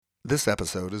This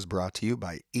episode is brought to you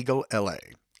by Eagle LA,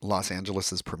 Los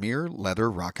Angeles' premier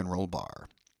leather rock and roll bar.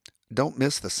 Don't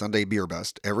miss the Sunday Beer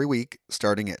Bust every week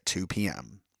starting at 2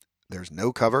 p.m. There's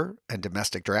no cover, and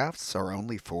domestic drafts are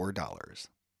only $4.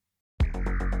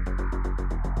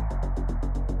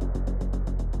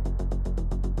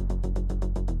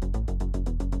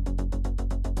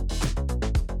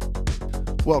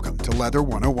 Welcome to Leather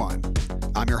 101.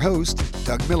 I'm your host,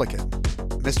 Doug Milliken,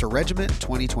 Mr. Regiment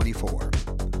 2024.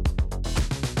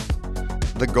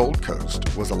 The Gold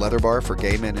Coast was a leather bar for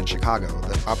gay men in Chicago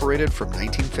that operated from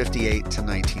 1958 to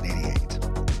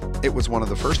 1988. It was one of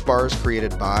the first bars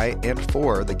created by and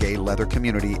for the gay leather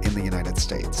community in the United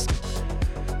States.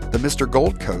 The Mr.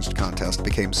 Gold Coast contest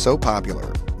became so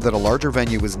popular that a larger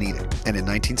venue was needed, and in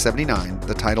 1979,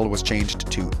 the title was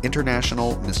changed to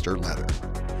International Mr. Leather.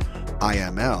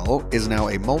 IML is now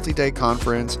a multi-day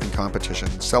conference and competition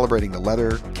celebrating the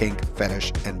leather, kink,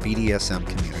 fetish, and BDSM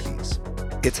communities.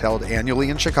 It's held annually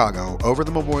in Chicago over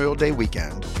the Memorial Day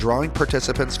weekend, drawing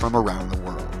participants from around the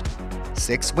world.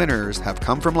 6 winners have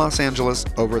come from Los Angeles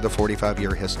over the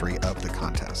 45-year history of the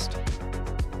contest.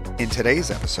 In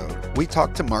today's episode, we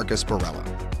talk to Marcus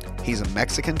Barela. He's a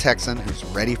Mexican Texan who's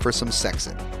ready for some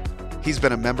sexing. He's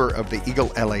been a member of the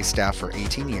Eagle LA staff for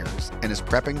 18 years and is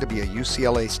prepping to be a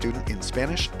UCLA student in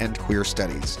Spanish and queer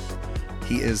studies.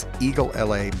 He is Eagle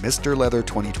LA Mr. Leather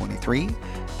 2023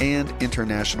 and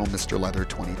International Mr. Leather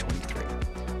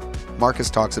 2023. Marcus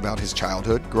talks about his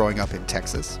childhood growing up in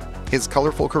Texas, his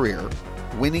colorful career,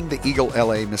 winning the Eagle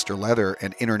LA Mr. Leather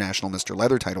and International Mr.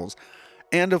 Leather titles,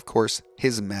 and of course,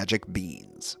 his magic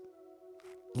beans.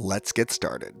 Let's get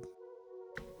started.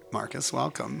 Marcus,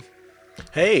 welcome.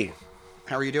 Hey.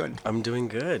 How are you doing? I'm doing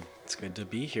good. It's good to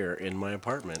be here in my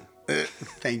apartment.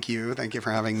 Thank you. Thank you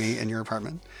for having me in your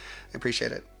apartment. I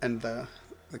appreciate it. And the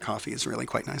coffee is really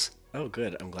quite nice. Oh,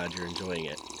 good. I'm glad you're enjoying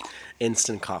it.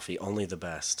 Instant coffee, only the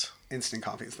best. Instant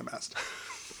coffee is the best.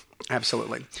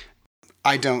 Absolutely.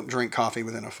 I don't drink coffee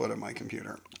within a foot of my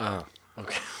computer. Oh,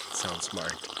 okay. Sounds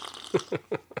smart.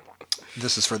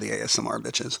 This is for the ASMR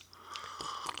bitches.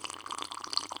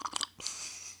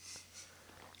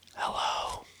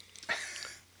 Hello.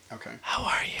 Okay. How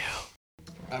are you?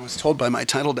 I was told by my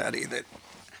title daddy that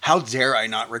how dare I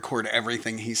not record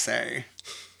everything he say?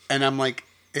 And I'm like,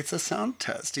 it's a sound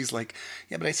test. He's like,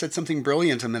 yeah, but I said something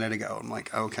brilliant a minute ago. I'm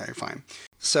like, okay, fine.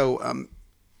 So,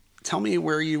 tell me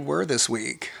where you were this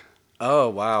week. Oh,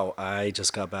 wow. I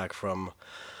just got back from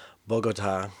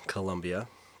Bogota, Colombia,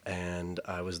 and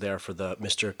I was there for the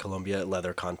Mr. Colombia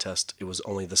Leather Contest. It was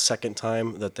only the second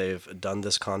time that they've done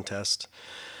this contest.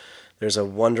 There's a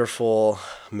wonderful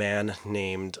man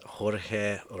named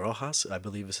Jorge Rojas, I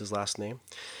believe is his last name,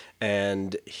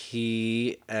 and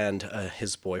he and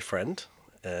his boyfriend,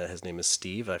 his name is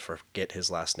Steve, I forget his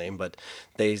last name, but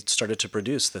they started to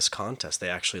produce this contest. They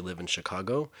actually live in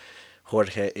Chicago.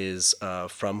 Jorge is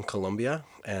from Colombia,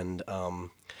 and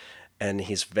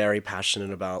he's very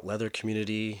passionate about leather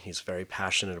community. He's very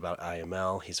passionate about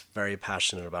IML. He's very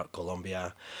passionate about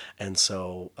Colombia, and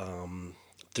so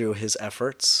through his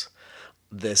efforts,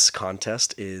 this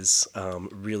contest is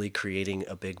really creating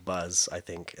a big buzz, I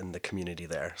think, in the community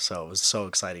there. So it was so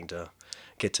exciting to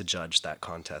get to judge that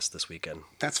contest this weekend.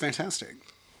 That's fantastic.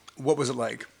 What was it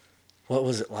like? What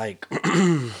was it like?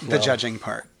 The judging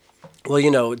part.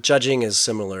 Well, judging is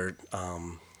similar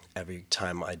every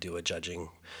time I do a judging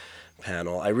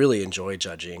panel. I really enjoy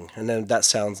judging. And then that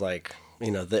sounds like,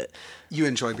 that you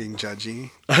enjoy being judgy.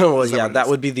 Well, yeah, that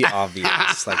would be the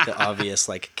obvious,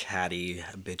 like catty,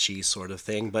 bitchy sort of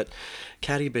thing. But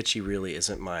catty, bitchy really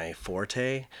isn't my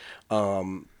forte.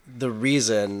 The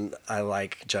reason I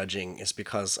like judging is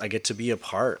because I get to be a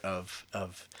part of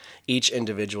each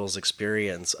individual's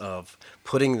experience of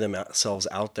putting themselves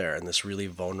out there in this really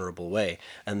vulnerable way.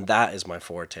 And that is my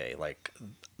forte. Like,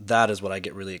 that is what I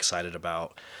get really excited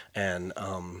about. And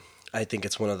I think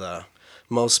it's one of the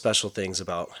most special things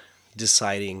about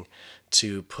deciding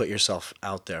to put yourself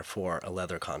out there for a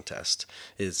leather contest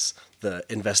is the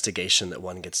investigation that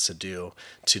one gets to do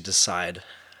to decide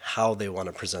how they want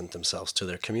to present themselves to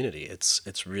their community.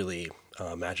 It's really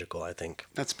magical, I think.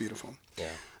 That's beautiful.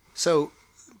 Yeah. So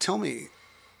tell me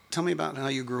about how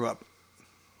you grew up.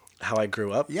 How I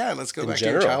grew up? Yeah, let's go back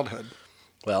general. to your childhood.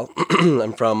 Well,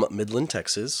 I'm from Midland,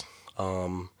 Texas. I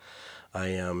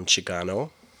am Chicano.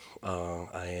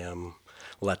 I am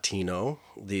Latino.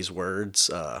 These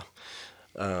words,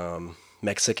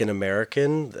 Mexican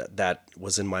American, that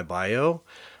was in my bio.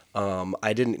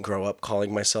 I didn't grow up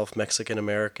calling myself Mexican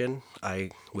American. I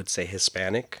would say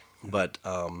Hispanic, but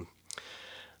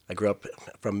I grew up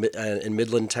in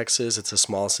Midland, Texas. It's a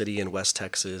small city in West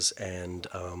Texas, and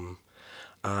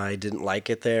I didn't like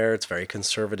it there. It's very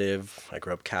conservative. I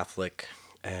grew up Catholic,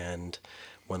 and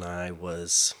when I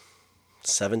was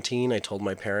 17, I told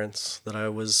my parents that I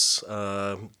was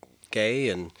gay,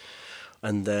 and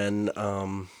then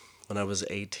when I was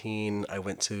 18, I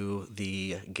went to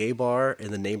the gay bar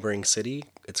in the neighboring city.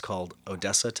 It's called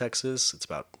Odessa, Texas. It's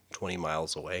about 20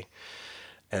 miles away.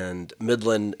 And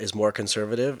Midland is more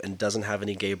conservative and doesn't have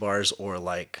any gay bars or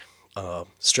like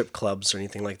strip clubs or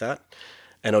anything like that.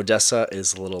 And Odessa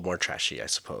is a little more trashy, I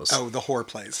suppose. Oh, the whore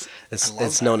place.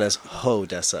 It's known as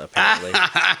Hodessa, apparently.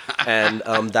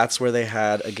 And that's where they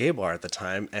had a gay bar at the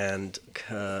time. And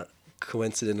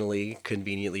coincidentally,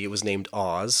 conveniently, it was named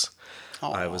Oz.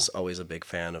 Aww. I was always a big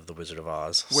fan of The Wizard of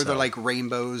Oz. Were there like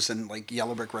rainbows and like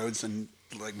yellow brick roads and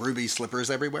like ruby slippers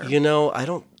everywhere? You know, I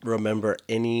don't remember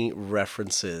any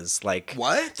references. Like,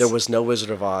 what? There was no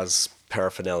Wizard of Oz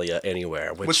paraphernalia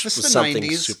anywhere, which was was something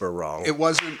 90s? super wrong. It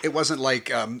wasn't like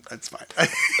that's fine.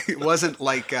 It wasn't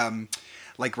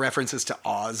like references to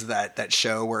Oz, that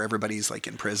show where everybody's like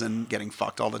in prison getting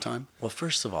fucked all the time. Well,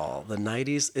 first of all, the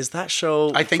 90s, is that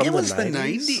show I think from it was the the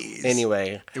 90s? 90s.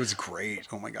 Anyway. It was great.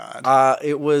 Oh my God.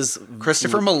 It was...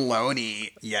 Christopher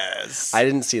Maloney. Yes. I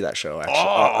didn't see that show,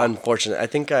 actually. Unfortunately. I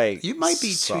think You might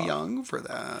be too young for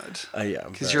that. Yeah.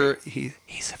 Because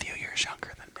he's a few years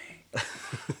younger than me.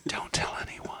 Don't tell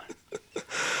anyone.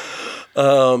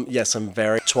 Yes, I'm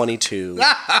very 22.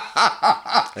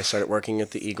 I started working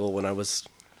at the Eagle when I was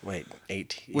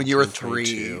 18. When you were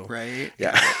 22. 3, right?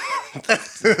 Yeah.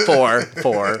 Four.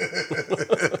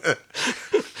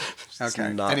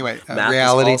 Okay. Not, anyway,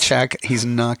 reality check. He's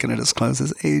not going to disclose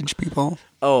his age, people.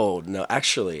 Oh, no.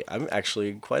 Actually, I'm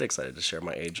actually quite excited to share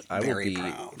my age. I will be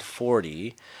proud.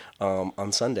 40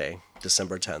 on Sunday,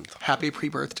 December 10th. Happy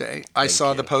pre-birthday. I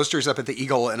saw the posters up at the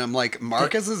Eagle, and I'm like,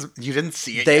 Marcus you didn't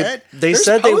see it They yet? They There's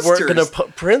said posters. they weren't going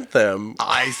to print them.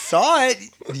 I saw it.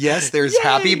 Yes, there's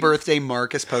happy birthday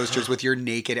Marcus posters with your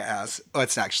naked ass. Oh,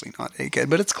 it's actually not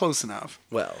naked, but it's close enough.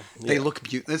 Well, They look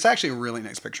beautiful. It's actually a really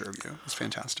nice picture of you. It's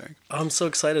fantastic. I'm so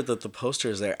excited that the poster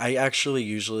is there. I actually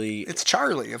usually... It's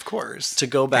Charlie, of course. To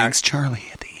go back... Thanks, Charlie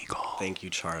at the Eagle. Thank you,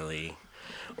 Charlie.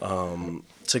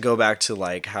 To go back to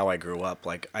like how I grew up,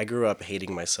 like I grew up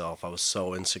hating myself. I was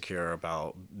so insecure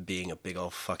about being a big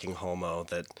old fucking homo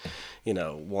that,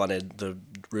 wanted the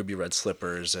ruby red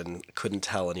slippers and couldn't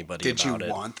tell anybody about it. Did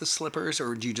you want the slippers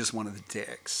or did you just want the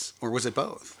dicks? Or was it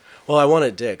both? Well, I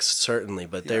wanted dicks, certainly,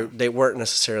 but they weren't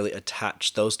necessarily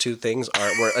attached. Those two things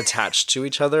weren't attached to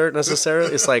each other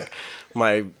necessarily. It's like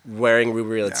my wearing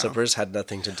ruby red slippers had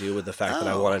nothing to do with the fact that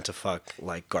I wanted to fuck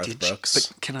like Garth Brooks.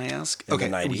 But can I ask? In the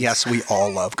 90s. Yes, we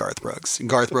all love Garth Brooks.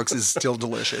 Garth Brooks is still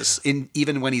delicious.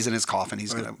 Even when he's in his coffin,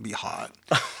 he's going to be hot.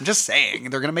 I'm just saying,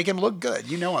 they're going to make him look good.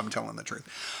 You know I'm telling the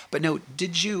truth. But no,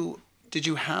 did you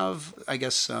have, I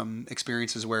guess,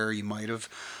 experiences where you might have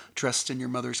dressed in your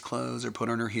mother's clothes or put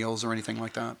on her heels or anything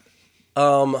like that?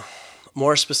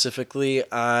 More specifically,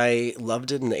 I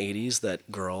loved it in the 80s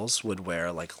that girls would wear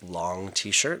like long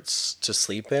t-shirts to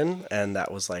sleep in, and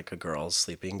that was like a girl's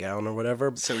sleeping gown or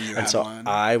whatever. So you had one?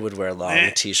 I would wear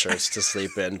long t-shirts to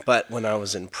sleep in, but when I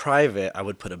was in private, I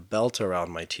would put a belt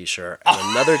around my t-shirt and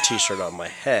another t-shirt on my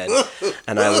head,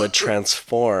 and I would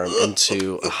transform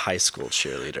into a high school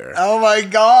cheerleader. Oh my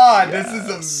God, Yes. this is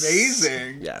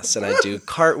amazing. Yes, and I'd do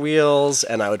cartwheels,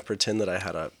 and I would pretend that I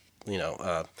had a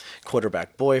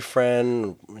quarterback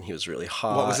boyfriend when he was really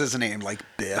hot. What was his name? Like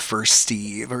Biff or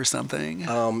Steve or something?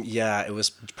 Yeah, it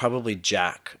was probably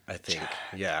Jack, I think. Jack.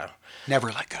 Yeah.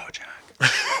 Never let go, Jack.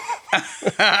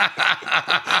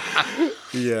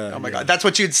 Yeah. Oh my God. That's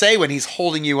what you'd say when he's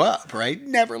holding you up, right?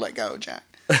 Never let go, Jack.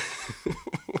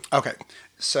 Okay.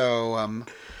 So,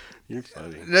 You're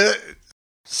funny.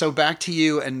 So back to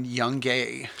you and young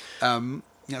gay.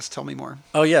 Yes, tell me more.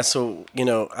 Oh yeah, so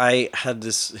I had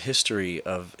this history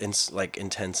of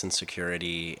intense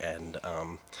insecurity and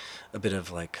a bit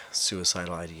of like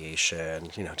suicidal ideation,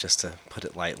 just to put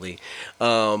it lightly.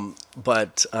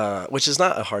 But which is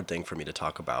not a hard thing for me to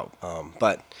talk about.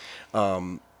 But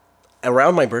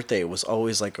around my birthday, it was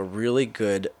always like a really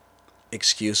good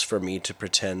excuse for me to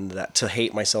pretend to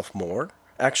hate myself more,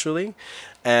 actually.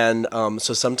 And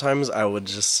so sometimes I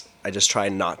just try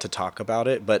not to talk about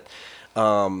it, but.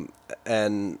 And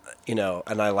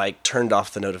I like turned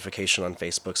off the notification on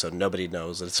Facebook so nobody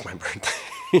knows that it's my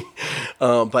birthday.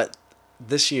 But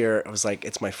this year it was like,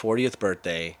 it's my 40th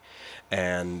birthday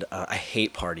and I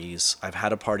hate parties. I've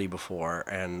had a party before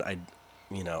and I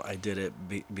did it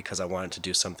because I wanted to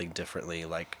do something differently.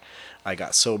 Like I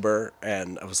got sober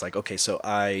and I was like, okay, so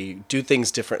I do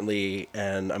things differently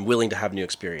and I'm willing to have new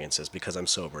experiences because I'm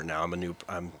sober now.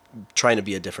 I'm trying to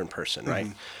be a different person, right?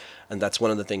 And that's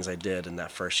one of the things I did in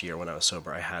that first year when I was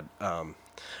sober. I had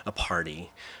a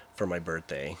party for my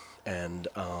birthday. And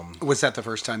Was that the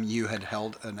first time you had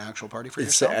held an actual party for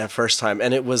it's yourself? the first time,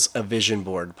 and it was a vision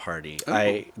board party.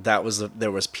 Oh.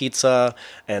 There was pizza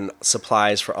and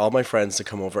supplies for all my friends to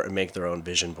come over and make their own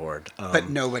vision board. But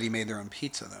nobody made their own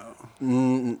pizza, though.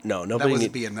 No, That nobody.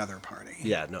 would be another party.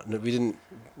 Yeah, no, we didn't.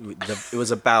 It was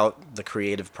about the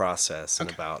creative process and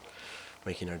Okay. about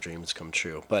making our dreams come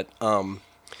true. But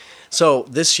so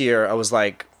this year I was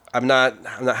like, I'm not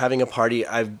having a party.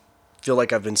 I feel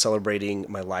like I've been celebrating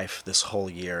my life this whole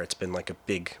year. It's been like a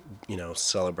big,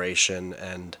 celebration,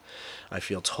 and I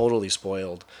feel totally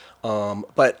spoiled.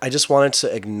 But I just wanted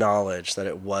to acknowledge that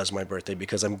it was my birthday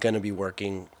because I'm going to be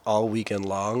working all weekend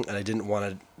long, and I didn't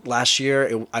want to. Last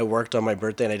year, I worked on my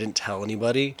birthday and I didn't tell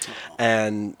anybody,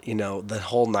 and the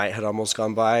whole night had almost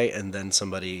gone by, and then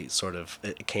somebody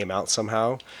it came out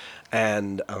somehow,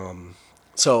 and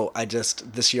so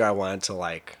this year I wanted to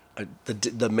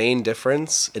the main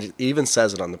difference. It even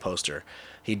says it on the poster.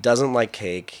 He doesn't like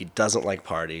cake. He doesn't like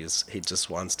parties. He just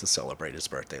wants to celebrate his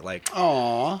birthday.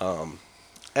 Aww.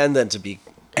 And then to be.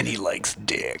 And he likes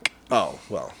dick. Oh,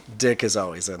 well, dick is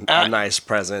always a nice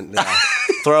present. Yeah.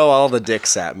 Throw all the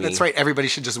dicks at me. That's right. Everybody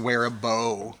should just wear a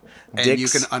bow, and Dicks. you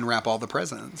can unwrap all the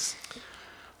presents.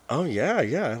 Oh, yeah,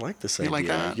 I like this idea. like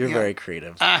that? You're Yeah. very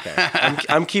creative. Okay.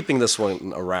 I'm keeping this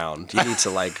one around. You need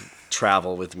to,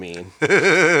 travel with me.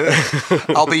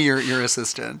 I'll be your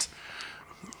assistant.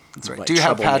 That's right. Like Do you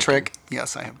have troublemaking. Patrick?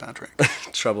 Yes, I have Patrick.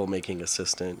 Troublemaking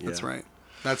assistant. Yeah. That's right.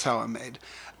 That's how I'm made.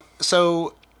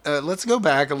 So let's go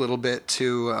back a little bit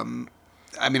to.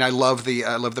 I love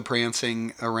the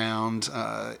prancing around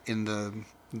in the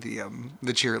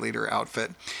cheerleader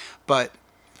outfit, but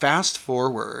fast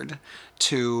forward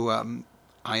to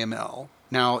IML.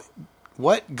 Now,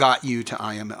 what got you to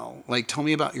IML? Tell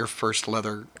me about your first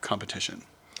leather competition.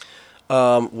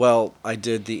 Well, I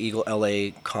did the Eagle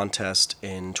LA contest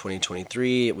in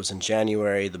 2023. It was in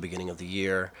January, the beginning of the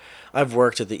year. I've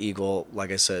worked at the Eagle,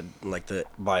 like I said, like the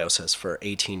bio says, for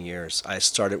 18 years. I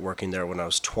started working there when I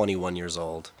was 21 years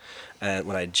old, and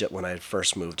when I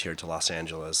first moved here to Los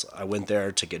Angeles. I went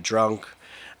there to get drunk,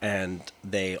 and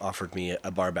they offered me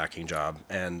a bar backing job.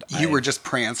 And You were just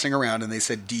prancing around, and they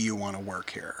said, "Do you want to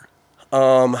work here?"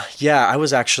 Yeah, I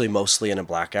was actually mostly in a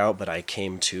blackout, but I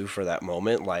came to for that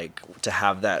moment, to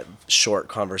have that short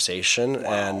conversation.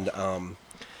 Wow.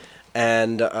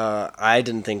 And I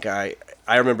didn't think I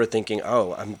remember thinking,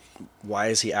 why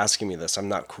is he asking me this? I'm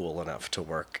not cool enough to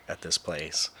work at this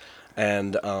place.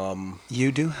 And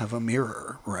You do have a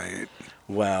mirror, right?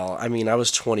 well, I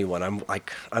was 21.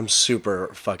 I'm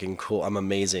super fucking cool. I'm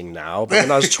amazing now. But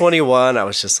when I was 21, I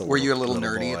was just Were you a little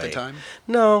nerdy boy. at the time?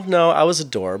 No, I was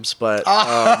adorbs, but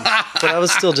but I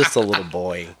was still just a little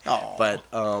boy. Aw. But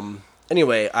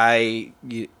anyway,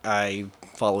 I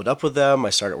followed up with them. I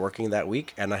started working that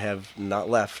week, and I have not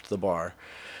left the bar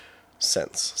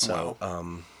since. So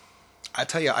I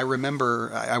tell you, I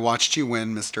remember I watched you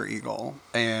win Mr. Eagle,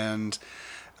 and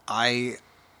I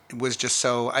was just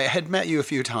I had met you a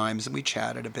few times, and we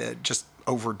chatted a bit, just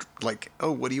over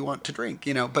oh, what do you want to drink?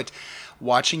 But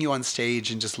watching you on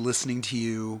stage and just listening to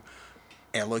you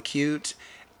elocute,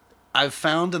 I've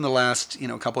found in the last,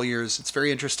 couple of years, it's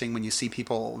very interesting when you see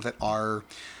people that are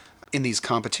in these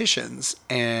competitions,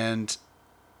 and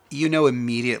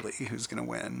immediately who's going to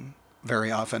win.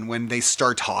 Very often when they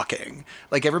start talking,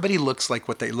 everybody looks like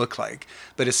what they look like,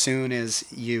 but as soon as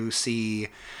you see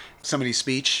somebody's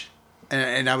speech,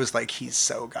 and I was like, he's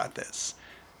so got this,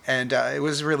 and it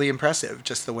was really impressive,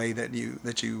 just the way that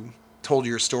you told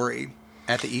your story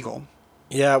at the Eagle.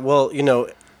 yeah, well,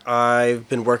 I've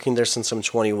been working there since I'm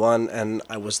 21, and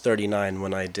I was 39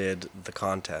 when I did the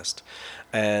contest.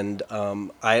 And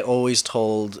I always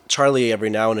told Charlie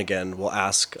every now and again will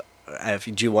ask,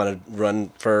 do you want to run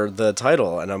for the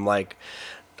title? And I'm like,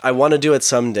 I want to do it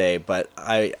someday, but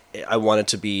I want it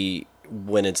to be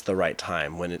when it's the right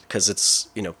time, because it's,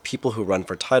 people who run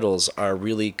for titles are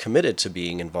really committed to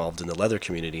being involved in the leather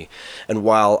community. And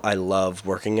while I love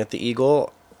working at the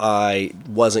Eagle, I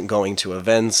wasn't going to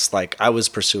events. I was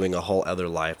pursuing a whole other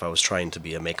life. I was trying to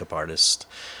be a makeup artist.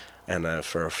 And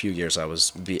for a few years, I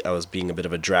was being a bit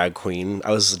of a drag queen.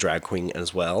 I was a drag queen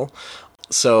as well.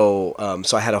 So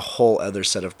I had a whole other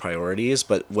set of priorities.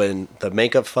 But when the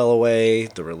makeup fell away,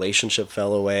 the relationship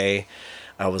fell away,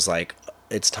 I was like,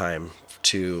 it's time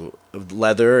to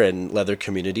leather, and leather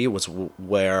community was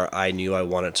where I knew I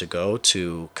wanted to go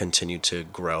to continue to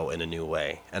grow in a new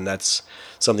way. And that's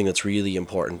something that's really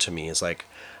important to me, is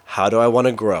how do I want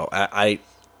to grow?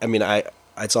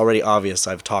 It's already obvious.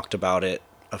 I've talked about it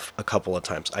a couple of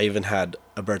times. I even had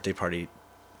a birthday party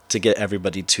to get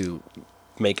everybody to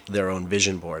make their own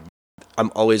vision board.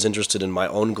 I'm always interested in my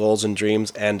own goals and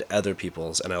dreams and other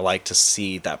people's, and I like to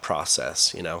see that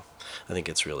process, you know. I think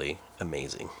it's really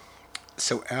amazing.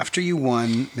 So after you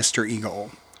won Mr.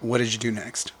 Eagle, what did you do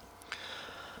next?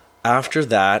 After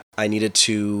that, I needed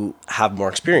to have more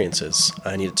experiences.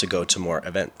 I needed to go to more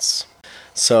events.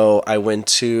 So I went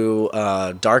to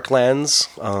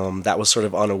Darklands. That was sort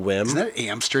of on a whim. Isn't that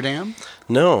Amsterdam?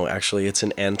 No, actually, it's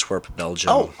in Antwerp,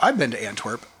 Belgium. Oh, I've been to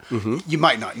Antwerp. You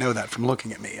might not know that from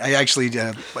looking at me. I actually,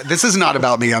 this is not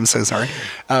about me, I'm so sorry.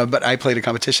 But I played a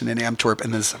competition in Antwerp,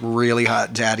 and this really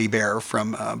hot daddy bear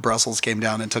from Brussels came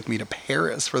down and took me to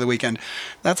Paris for the weekend.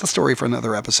 That's a story for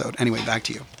another episode. Anyway, back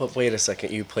to you. But wait a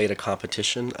second, you played a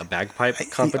competition, a bagpipe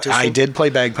competition? I did play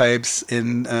bagpipes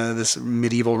in this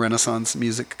medieval Renaissance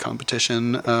music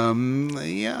competition.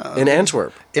 Yeah. In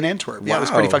Antwerp? In Antwerp. Yeah, it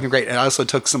was pretty fucking great. And I also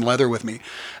took some leather with me.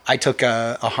 I took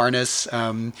a harness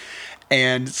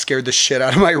and scared the shit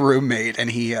out of my roommate. And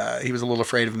he was a little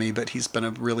afraid of me, but he's been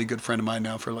a really good friend of mine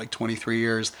now for like 23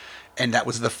 years. And that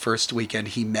was the first weekend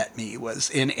he met me, was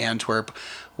in Antwerp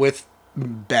with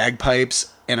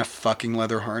bagpipes and a fucking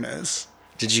leather harness.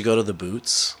 Did you go to the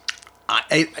Boots?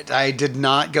 I did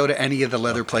not go to any of the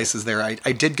leather places there.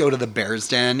 I did go to the Bear's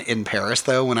Den in Paris,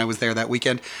 though, when I was there that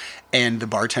weekend. And the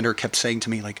bartender kept saying to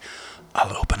me, like,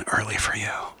 I'll open early for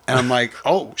you. And I'm like,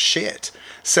 oh, shit.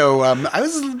 So I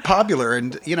was popular.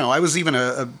 And, you know, I was even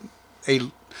a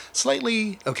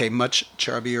slightly, much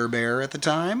chubbier bear at the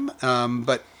time.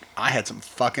 But I had some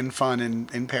fucking fun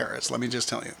in Paris, let me just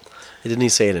tell you. Didn't he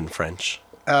say it in French?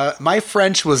 My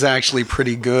French was actually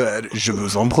pretty good. Je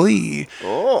vous en prie.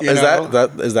 Oh,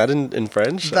 is that in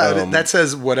French? That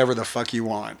says whatever the fuck you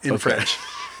want in French.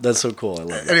 That's so cool. I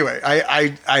love it. Anyway,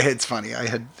 it's funny. I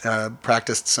had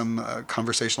practiced some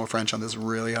conversational French on this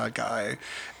really hot guy.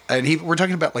 And we're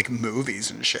talking about like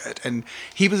movies and shit. And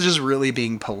he was just really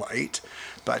being polite.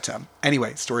 But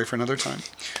anyway, story for another time.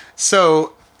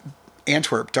 So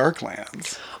Antwerp,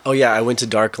 Darklands. Oh yeah, I went to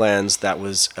Darklands. That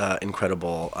was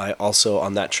incredible. I also,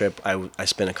 on that trip, I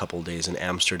spent a couple of days in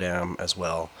Amsterdam as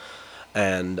well.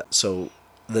 And so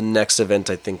the next event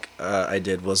I think I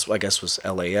did was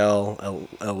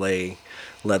LA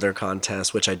Leather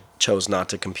Contest, which I chose not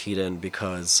to compete in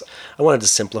because I wanted to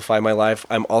simplify my life.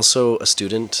 I'm also a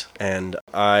student, and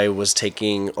I was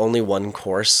taking only one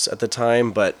course at the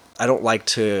time, but I don't like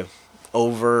to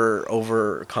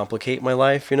over complicate my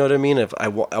life, you know what I mean? If I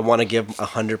want to give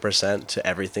 100% to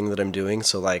everything that I'm doing,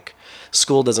 so like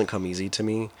school doesn't come easy to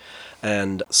me.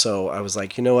 And so I was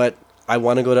like, you know what, I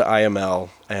want to go to IML.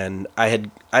 And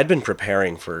I'd been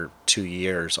preparing for 2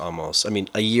 years almost, I mean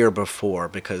a year before,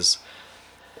 because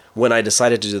when I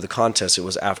decided to do the contest, it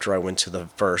was after I went to the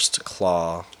first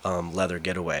Claw leather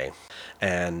getaway.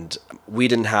 And we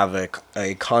didn't have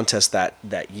a contest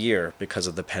that year because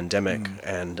of the pandemic.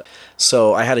 And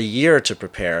so I had a year to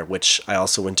prepare, which I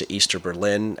also went to Easter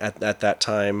Berlin at that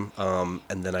time.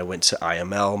 And then I went to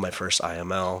IML, my first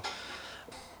IML.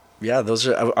 Yeah,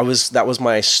 that was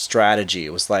my strategy.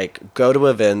 It was like, go to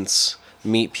events,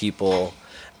 meet people,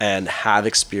 and have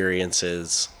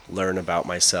experiences, learn about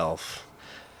myself.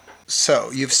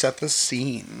 So you've set the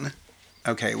scene.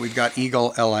 Okay, we've got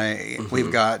Eagle LA,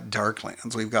 we've got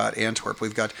Darklands, we've got Antwerp,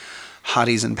 we've got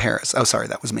hotties in Paris. Oh, sorry,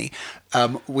 that was me.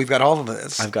 We've got all of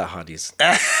this. I've got hotties.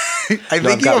 I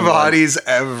think you have hotties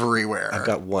everywhere. I've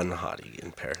got one hottie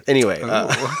in Paris. Anyway.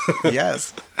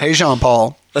 Yes. Hey,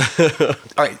 Jean-Paul. All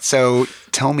right, so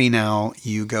tell me now,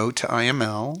 you go to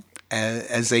IML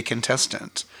as a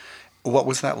contestant. What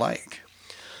was that like?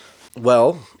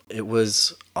 Well, it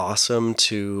was awesome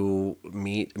to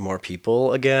meet more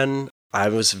people again. I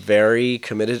was very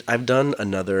committed. I've done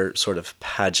another sort of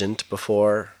pageant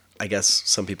before. I guess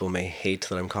some people may hate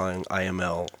that I'm calling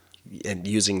IML and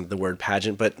using the word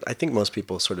pageant, but I think most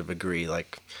people sort of agree.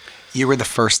 Like, you were the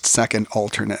second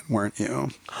alternate, weren't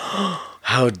you?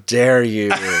 How dare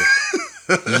you?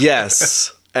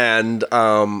 Yes. And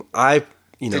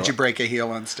did you break a heel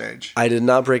on stage? I did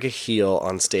not break a heel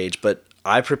on stage, but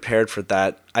I prepared for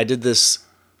that. I did this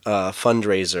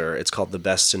fundraiser. It's called the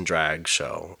Best in Drag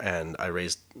show, and I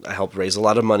helped raise a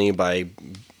lot of money by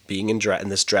being in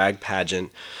this drag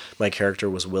pageant. My character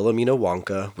was Wilhelmina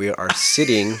Wonka. We are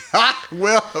sitting.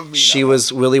 She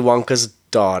was Willy Wonka's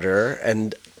daughter,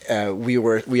 and we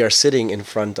are sitting in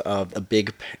front of a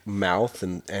big mouth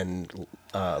and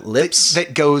lips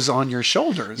that goes on your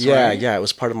shoulders. Yeah, right? Yeah. It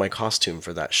was part of my costume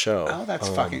for that show. Oh, that's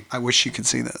fucking. I wish you could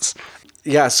see this.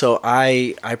 Yeah, so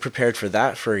I prepared for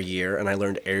that for a year, and I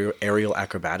learned aerial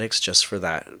acrobatics just for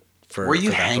that Were you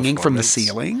that hanging from the performance.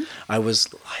 ceiling? I was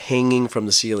hanging from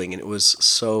the ceiling, and it was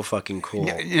so fucking cool.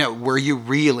 Were you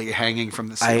really hanging from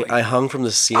the ceiling? I hung from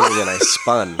the ceiling and I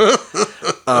spun.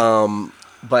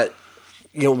 But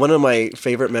one of my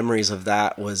favorite memories of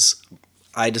that was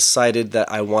I decided that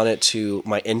I wanted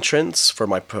my entrance for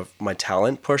my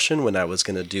talent portion when I was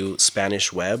going to do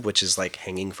Spanish web, which is like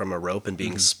hanging from a rope and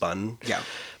being spun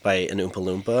by an Oompa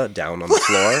Loompa down on the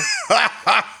floor.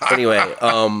 Anyway,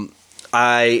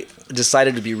 I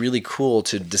decided to be really cool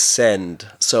to descend.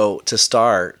 So to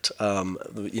start,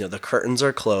 the curtains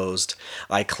are closed.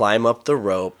 I climb up the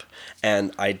rope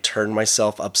and I turn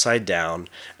myself upside down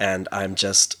and I'm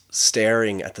just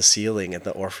staring at the ceiling at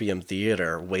the Orpheum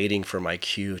Theater, waiting for my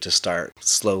cue to start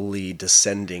slowly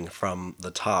descending from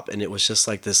the top. And it was just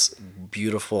like this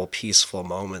beautiful, peaceful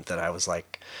moment that I was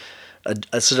like,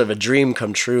 a sort of a dream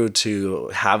come true to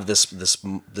have this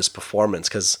performance,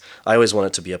 because I always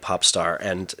wanted to be a pop star,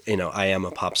 and I am a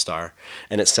pop star,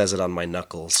 and it says it on my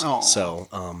knuckles. Aww. So,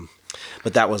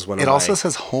 but that was one of It my. also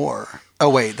says whore. Oh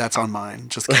wait, that's on mine.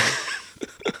 Just kidding.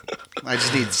 I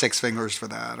just need 6 fingers for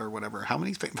that, or whatever. How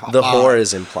many fingers? The whore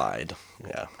is implied.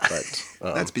 Yeah, but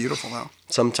that's beautiful though.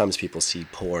 Sometimes people see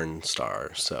porn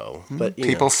star, so but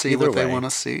People see what they way. want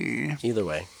to see. Either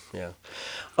way, yeah.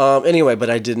 Anyway, but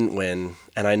I didn't win,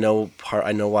 and I know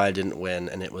why I didn't win,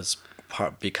 and it was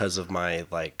because of my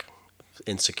like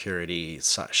insecurity,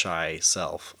 shy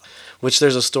self. Which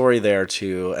there's a story there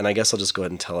too, and I guess I'll just go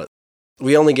ahead and tell it.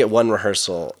 We only get one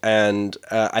rehearsal, and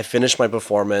I finished my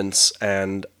performance,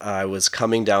 and I was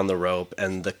coming down the rope,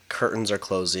 and the curtains are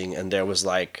closing, and there was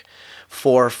like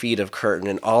 4 feet of curtain,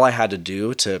 and all I had to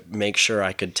do to make sure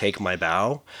I could take my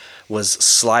bow was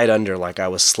slide under like I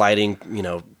was sliding,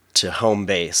 to home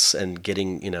base and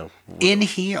getting, In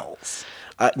heels.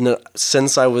 No,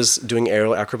 since I was doing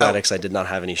aerial acrobatics, I did not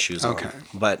have any shoes on.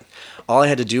 But all I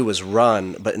had to do was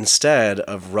run, but instead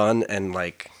of run and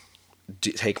like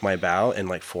take my bow and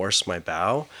like force my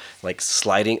bow, like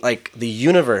sliding, like the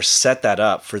universe set that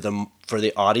up for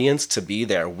the audience to be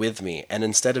there with me. And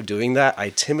instead of doing that, I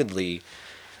timidly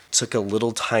took a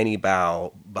little tiny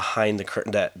bow behind the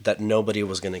curtain that nobody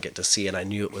was going to get to see. And I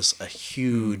knew it was a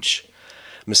huge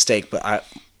mistake, but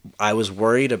I was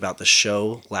worried about the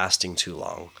show lasting too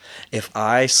long. If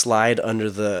I slide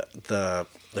under the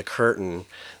curtain,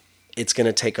 it's going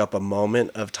to take up a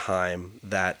moment of time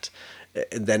that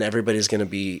then everybody's going to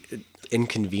be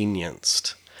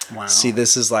inconvenienced. Wow. See,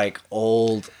 this is like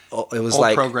old. It was old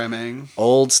like programming,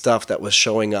 old stuff that was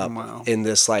showing up Wow. in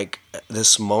this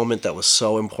moment that was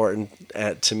so important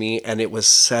to me, and it was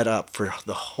set up for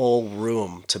the whole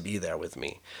room to be there with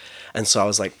me. And so I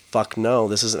was like, fuck no,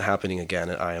 this isn't happening again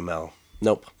at IML.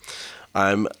 Nope.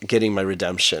 I'm getting my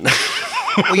redemption.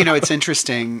 Well, it's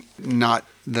interesting, not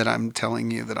that I'm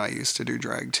telling you that I used to do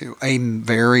drag too, a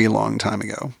very long time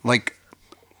ago, like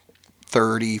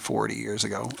 30, 40 years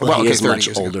ago. Well, he is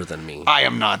much older than me. I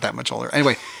am not that much older.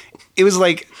 Anyway, it was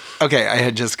like, okay, I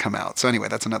had just come out. So anyway,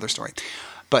 that's another story.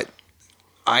 But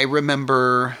I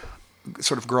remember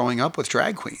sort of growing up with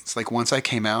drag queens. Like once I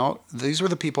came out, these were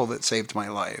the people that saved my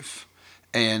life.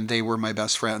 And they were my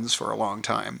best friends for a long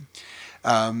time.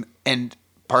 And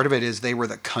part of it is they were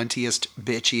the cuntiest,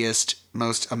 bitchiest,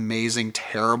 most amazing,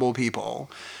 terrible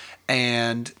people.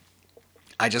 And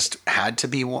I just had to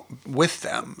be with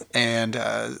them. And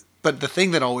but the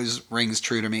thing that always rings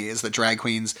true to me is that drag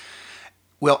queens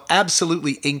will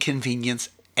absolutely inconvenience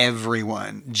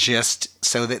everyone just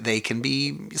so that they can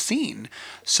be seen.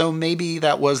 So maybe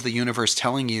that was the universe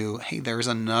telling you, hey, there's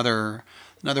another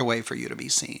way for you to be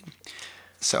seen.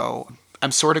 So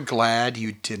I'm sort of glad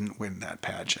you didn't win that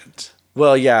pageant.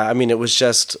 Well, yeah, I mean, it was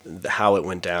just how it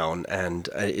went down, and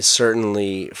it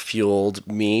certainly fueled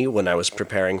me when I was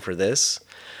preparing for this.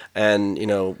 And,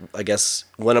 I guess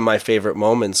one of my favorite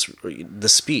moments, the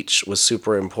speech was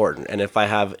super important. And if I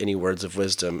have any words of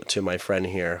wisdom to my friend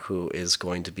here who is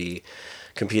going to be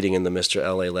competing in the Mr.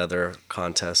 LA Leather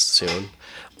contest soon,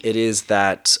 it is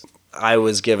that I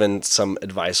was given some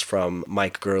advice from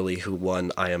Mike Gurley, who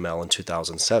won IML in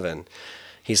 2007.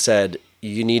 He said,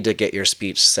 you need to get your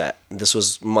speech set. This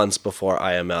was months before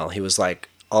IML. He was like,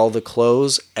 all the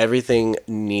clothes, everything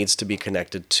needs to be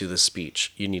connected to the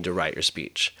speech. You need to write your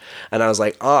speech. And I was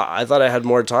like, I thought I had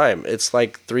more time. It's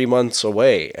like 3 months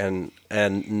away. And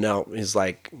no, he's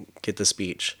like, get the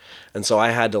speech. And so I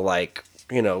had to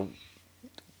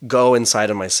go inside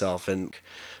of myself and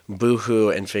boo-hoo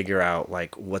and figure out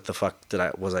what the fuck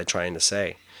was I trying to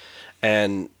say.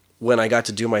 And when I got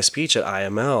to do my speech at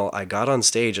IML, I got on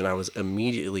stage and I was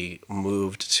immediately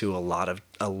moved to a lot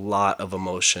of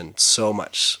emotion. So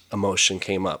much emotion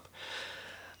came up.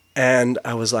 And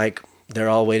I was like, They're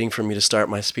all waiting for me to start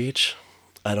my speech.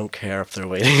 I don't care if they're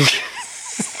waiting.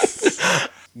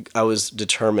 I was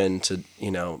determined to,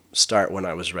 start when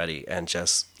I was ready and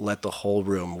just let the whole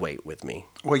room wait with me.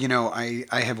 Well, I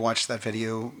have watched that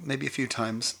video maybe a few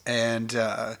times, and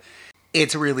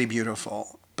it's really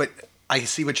beautiful. But I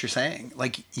see what you're saying.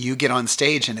 Like, you get on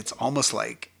stage, and it's almost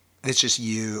like it's just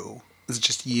you. It's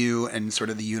just you and sort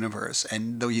of the universe,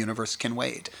 and the universe can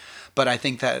wait. But I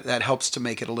think that helps to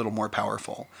make it a little more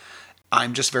powerful.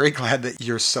 I'm just very glad that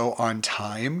you're so on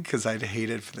time, because I'd hate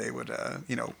it if they would,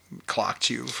 clocked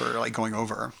you for like going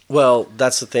over. Well,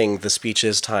 that's the thing. The speech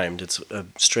is timed. It's a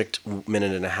strict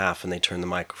minute and a half, and they turn the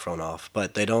microphone off.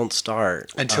 But they don't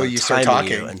start Until you start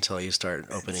timing talking. you until you start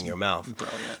opening your mouth.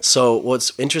 Brilliant. So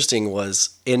what's interesting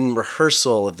was in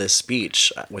rehearsal of this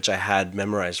speech, which I had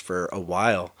memorized for a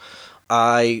while,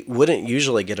 I wouldn't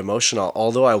usually get emotional,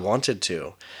 although I wanted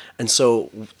to. And so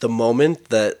the moment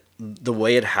that the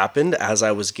way it happened, as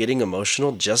I was getting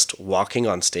emotional, just walking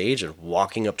on stage and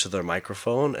walking up to the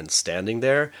microphone and standing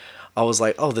there, I was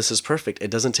like, "Oh, this is perfect. It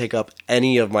doesn't take up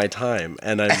any of my time."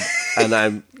 And I'm,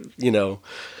 and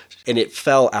it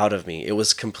fell out of me. It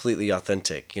was completely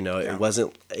authentic. Yeah.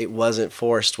 It wasn't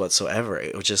forced whatsoever.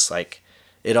 It was just like,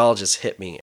 it all just hit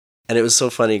me. And it was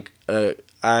so funny.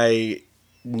 I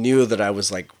knew that I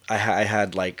was like, I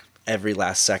had like every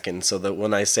last second, so that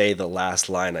when I say the last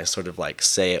line, I sort of like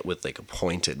say it with like a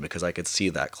pointed, because I could see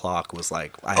that clock was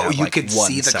like, I have you like could 1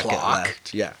 see the second clock?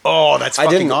 left. Yeah. Oh, that's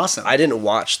fucking awesome. I didn't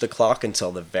watch the clock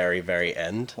until the very, very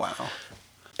end. Wow.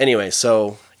 Anyway,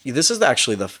 so this is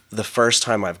actually the first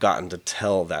time I've gotten to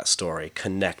tell that story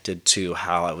connected to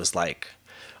how I was like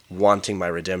wanting my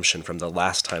redemption from the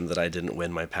last time that I didn't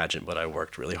win my pageant, but I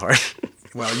worked really hard.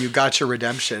 Well, you got your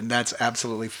redemption. That's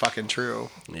absolutely fucking true.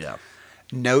 Yeah.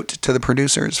 Note to the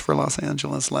producers for Los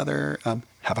Angeles Leather,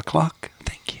 have a clock.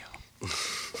 Thank you.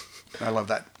 I love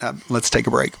that. Let's take a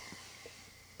break.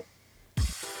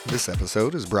 This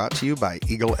episode is brought to you by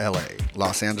Eagle LA,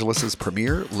 Los Angeles'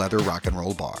 premier leather rock and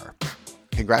roll bar.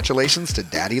 Congratulations to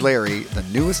Daddy Larry, the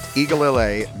newest Eagle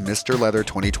LA Mr. Leather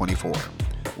 2024.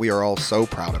 We are all so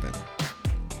proud of him.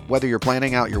 Whether you're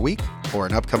planning out your week or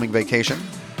an upcoming vacation,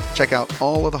 check out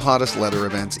all of the hottest leather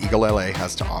events Eagle LA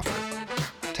has to offer.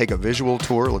 Take a visual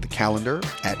tour of the calendar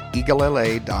at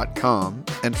eaglela.com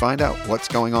and find out what's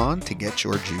going on to get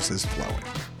your juices flowing.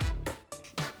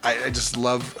 I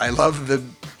love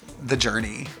the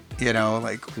journey,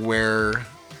 like where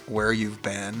you've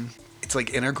been. It's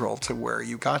like integral to where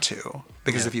you got to,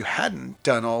 because if you hadn't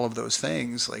done all of those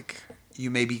things, like, you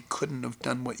maybe couldn't have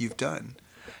done what you've done.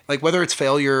 Like, whether it's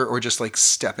failure or just like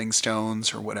stepping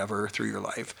stones or whatever through your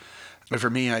life. But for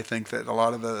me, I think that a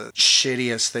lot of the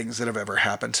shittiest things that have ever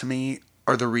happened to me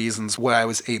are the reasons why I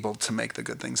was able to make the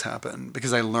good things happen,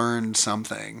 because I learned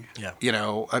something. Yeah.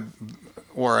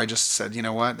 Or I just said, you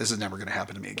know what, this is never going to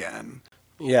happen to me again.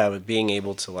 Yeah, but being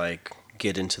able to like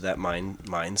get into that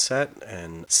mindset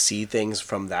and see things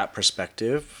from that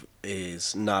perspective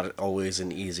is not always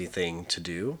an easy thing to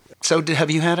do. So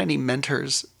have you had any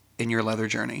mentors in your leather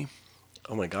journey?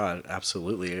 Oh my God,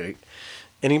 absolutely.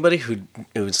 Anybody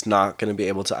who's not going to be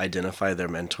able to identify their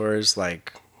mentors,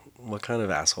 like, what kind of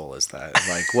asshole is that?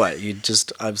 Like, what?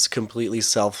 I was completely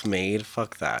self-made?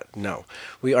 Fuck that. No.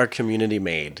 We are community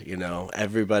made,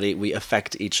 Everybody, we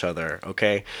affect each other,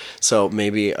 okay? So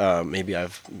maybe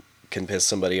I've can piss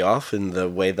somebody off in the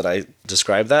way that I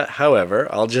describe that. However,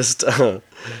 I'll just, I'm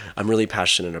really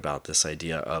passionate about this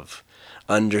idea of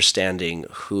understanding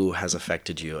who has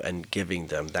affected you and giving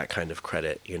them that kind of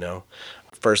credit,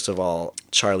 First of all,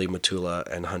 Charlie Matula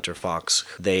and Hunter Fox,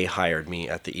 they hired me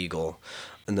at the Eagle.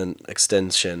 And then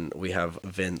extension, we have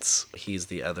Vince. He's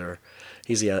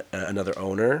another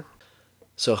owner.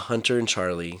 So Hunter and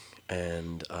Charlie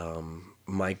and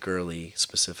Mike Gurley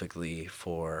specifically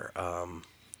for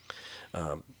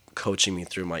coaching me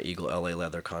through my Eagle LA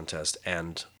Leather contest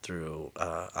and through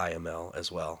IML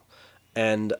as well.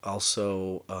 And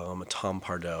also Tom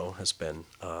Pardo has been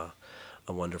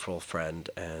a wonderful friend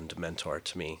and mentor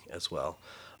to me as well.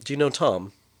 Do you know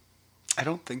Tom? I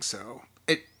don't think so.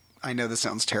 I know this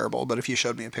sounds terrible, but if you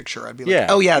showed me a picture, I'd be like,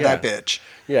 oh yeah, that bitch.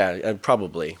 Yeah,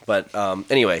 probably. But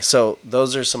anyway, so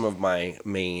those are some of my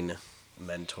main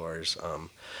mentors.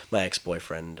 My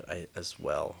ex-boyfriend as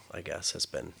well, I guess, has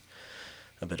been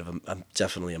a bit of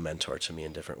definitely a mentor to me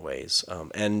in different ways.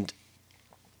 And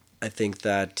I think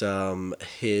that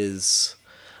his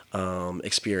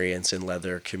experience in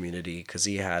leather community, because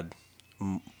he had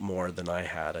more than I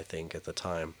had, I think, at the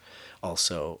time,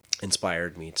 also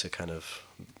inspired me to kind of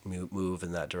move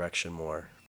in that direction more.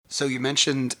 So you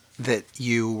mentioned that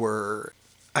you were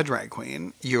a drag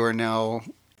queen. You are now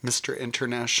Mr.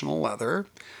 International Leather.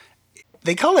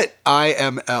 They call it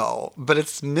IML, but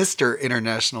it's Mr.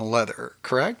 International Leather,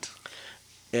 correct?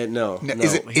 No.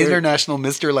 Is it International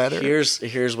Mr. Leather?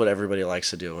 Here's what everybody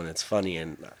likes to do, and it's funny,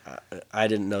 and I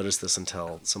didn't notice this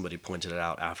until somebody pointed it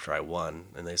out after I won,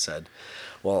 and they said,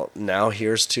 well, now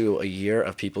here's to a year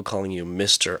of people calling you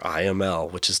Mr.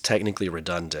 IML, which is technically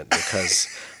redundant because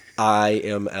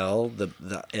IML,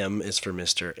 the M is for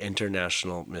Mr.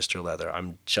 International Mr. Leather.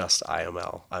 I'm just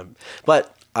IML.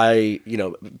 But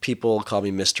people call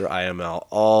me Mr. IML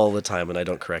all the time, and I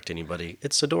don't correct anybody.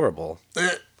 It's adorable.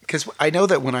 Because I know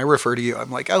that when I refer to you, I'm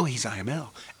like, oh, he's IML.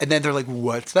 And then they're like,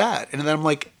 what's that? And then I'm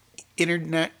like,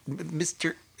 Internet,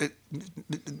 Mr.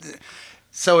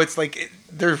 So it's like,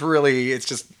 it's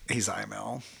just, he's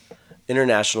IML.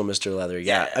 International Mr. Leather.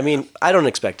 Yeah. I mean, I don't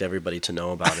expect everybody to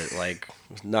know about it. Like,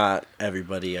 not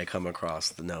everybody I come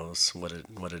across knows what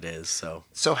it is.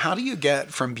 So how do you get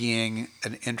from being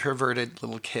an introverted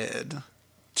little kid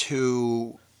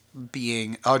to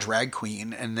being a drag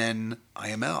queen and then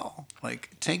IML?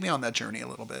 Like, take me on that journey a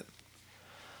little bit.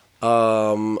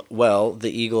 Well,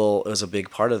 the Eagle was a big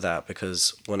part of that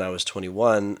because when I was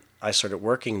 21, I started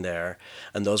working there,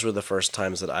 and those were the first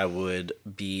times that I would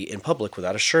be in public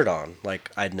without a shirt on.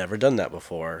 Like, I'd never done that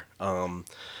before.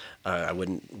 I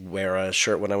wouldn't wear a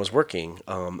shirt when I was working,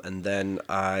 and then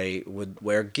I would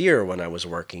wear gear when I was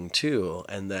working too.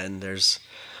 And then there's,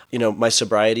 my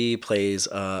sobriety plays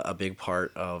a big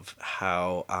part of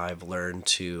how I've learned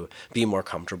to be more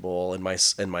comfortable in my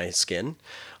skin.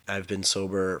 I've been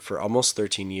sober for almost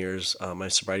 13 years. My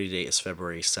sobriety date is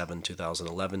February 7,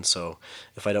 2011. So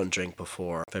if I don't drink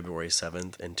before February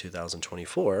 7th in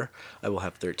 2024, I will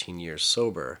have 13 years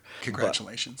sober.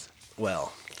 Congratulations.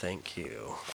 Well, thank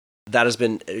you. That has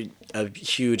been a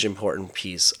huge, important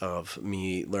piece of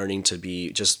me learning to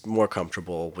be just more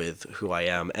comfortable with who I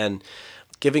am and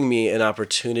giving me an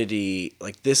opportunity.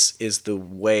 Like, this is the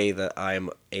way that I'm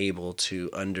able to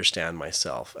understand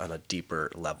myself on a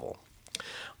deeper level.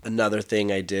 Another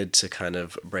thing I did to kind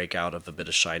of break out of a bit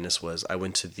of shyness was I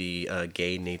went to the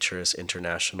Gay Naturist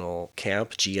International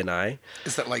Camp, G&I.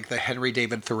 Is that like the Henry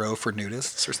David Thoreau for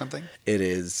nudists or something? It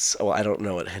is. Oh, I don't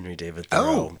know what Henry David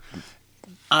Thoreau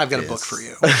I've got a book for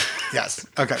you. Yes.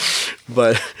 Okay.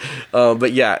 But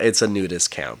yeah, it's a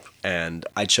nudist camp. And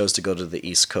I chose to go to the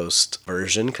East Coast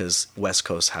version because West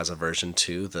Coast has a version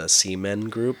too, the Seamen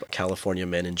group, California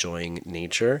Men Enjoying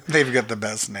Nature. They've got the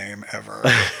best name ever,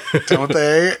 don't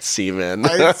they? Seamen.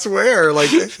 I swear, like,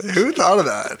 who thought of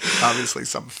that? Obviously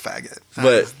some faggot.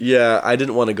 But yeah, I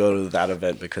didn't want to go to that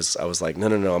event because I was like,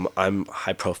 no, I'm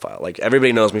high profile. Like,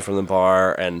 everybody knows me from the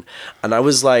bar. And I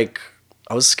was like,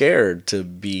 I was scared to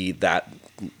be that,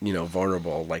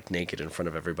 vulnerable, like naked in front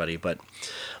of everybody. But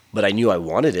I knew I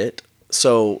wanted it.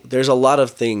 So there's a lot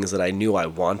of things that I knew I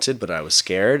wanted, but I was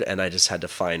scared, and I just had to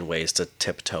find ways to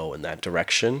tiptoe in that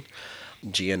direction.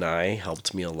 G&I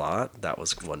helped me a lot. That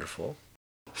was wonderful.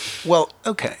 Well,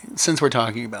 okay, since we're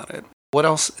talking about it, what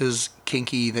else is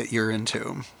kinky that you're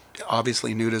into?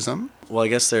 Obviously nudism. Well, I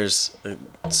guess there's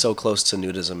so close to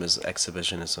nudism is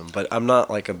exhibitionism, but I'm not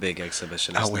like a big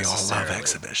exhibitionist. Oh, we all love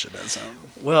exhibitionism.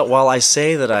 Well, while I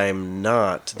say that I'm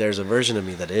not, there's a version of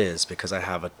me that is, because I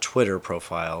have a Twitter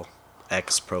profile,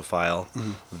 X profile,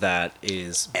 that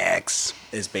is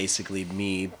basically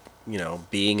me,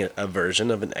 being a version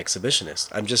of an exhibitionist.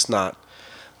 I'm just not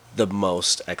the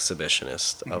most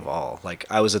exhibitionist of all. Like,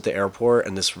 I was at the airport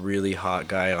and this really hot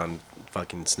guy on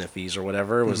fucking Sniffies or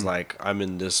whatever was like, I'm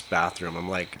in this bathroom. I'm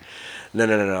like,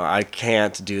 no, I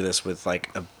can't do this with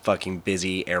like a fucking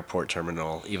busy airport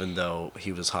terminal, even though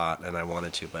he was hot and I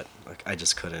wanted to, but like, I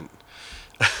just couldn't.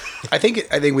 I think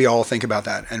we all think about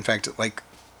that. In fact, like,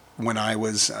 when I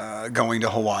was going to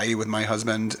Hawaii with my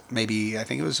husband, maybe I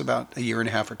think it was about a year and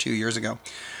a half or 2 years ago,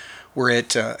 we're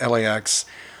at LAX.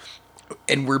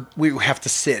 And we have to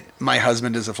sit. My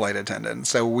husband is a flight attendant,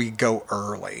 so we go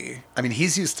early. I mean,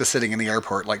 he's used to sitting in the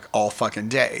airport like all fucking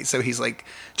day. So he's like,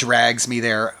 drags me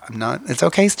there. I'm not. It's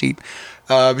okay, Steve.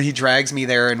 He drags me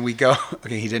there, and we go.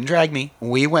 Okay, he didn't drag me.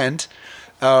 We went.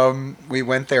 We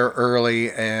went there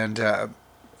early, and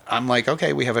I'm like,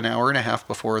 okay, we have an hour and a half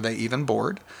before they even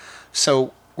board,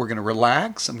 so we're gonna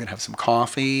relax. I'm gonna have some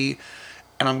coffee,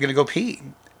 and I'm gonna go pee.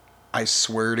 I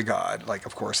swear to God, like,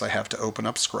 of course I have to open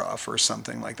up Scruff or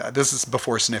something like that. This is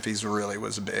before Sniffies really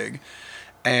was big,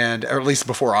 or at least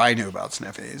before I knew about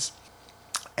Sniffies.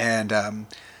 And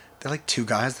they're like two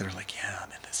guys that are like, yeah,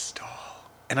 I'm in this stall.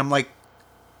 And I'm like,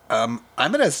 I'm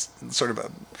in a sort of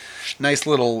a nice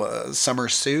little summer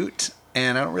suit,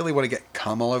 and I don't really want to get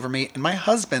cum all over me. And my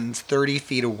husband's 30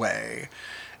 feet away.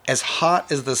 as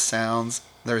hot as this sounds,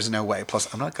 there's no way.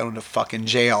 Plus, I'm not going to fucking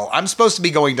jail. I'm supposed to be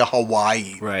going to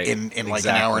Hawaii Right, in like an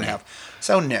hour and a exactly. half.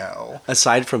 So no.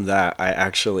 Aside from that, I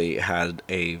actually had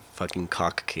a fucking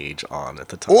cock cage on at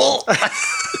the time. Well,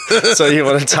 So you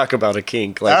want to talk about a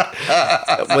kink? Like,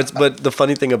 but the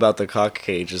funny thing about the cock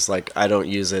cage is like I don't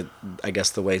use it. I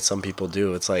guess the way some people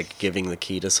do. It's like giving the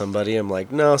key to somebody. I'm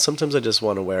like, no. Sometimes I just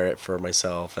want to wear it for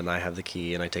myself, and I have the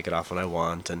key, and I take it off when I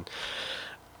want. And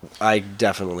I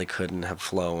definitely couldn't have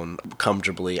flown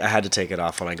comfortably. I had to take it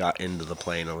off when I got into the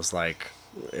plane. I was like,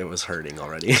 it was hurting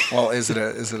already. well, is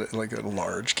it like a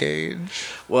large cage?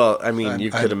 Well, I mean,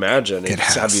 you could imagine. It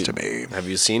has have you, to be. Have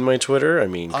you seen my Twitter? I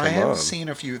mean, come I have on. seen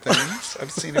a few things.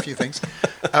 I've seen a few things.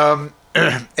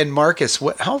 And Marcus,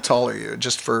 how tall are you?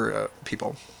 Just for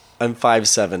people. I'm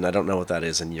 5'7". I don't know what that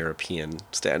is in European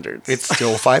standards. It's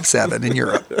still 5'7" in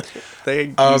Europe.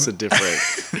 They use a different.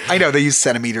 I know they use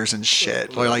centimeters and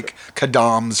shit, or like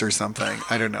kadams or something.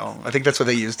 I don't know. I think that's what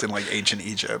they used in like ancient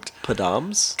Egypt.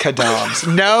 Padams?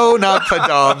 Kadams. No, not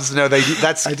padams. No, they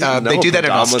do that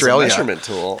in Australia. Was a measurement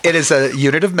tool. It is a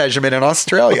unit of measurement in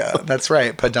Australia. That's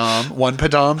right. Padam. 1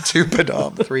 padam, 2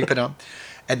 padam, 3 padam,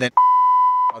 and then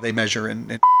they measure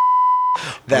in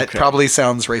that Okay. probably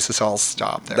sounds racist. I'll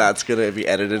stop there. That's gonna be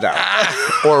edited out.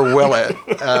 Or will it?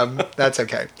 That's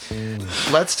okay.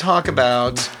 Let's talk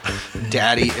about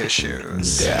daddy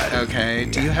issues. Okay.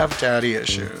 Do you have daddy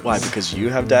issues? Why? Because you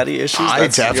have daddy issues? I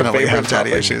That's your definitely favorite have daddy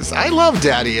topic? issues. I love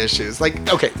daddy issues.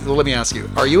 Like, okay, well, let me ask you: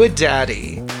 are you a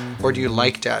daddy, or do you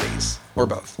like daddies, or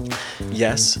both?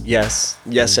 Yes, and yes.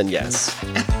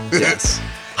 Yes.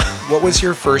 What was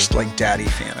your first like daddy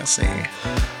fantasy,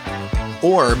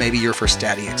 or maybe your first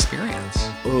daddy experience?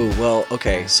 Ooh, well,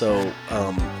 okay. So,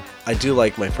 I do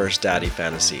like my first daddy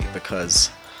fantasy because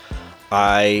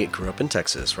I grew up in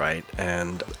Texas, right?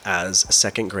 And as a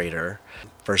second grader,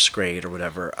 first grade or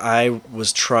whatever, I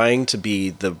was trying to be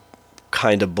the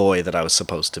kind of boy that I was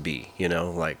supposed to be,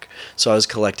 like, so I was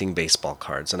collecting baseball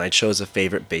cards and I chose a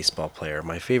favorite baseball player.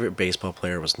 My favorite baseball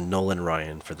player was Nolan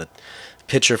Ryan, for the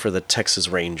pitcher for the Texas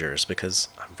Rangers, because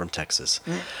I'm from Texas.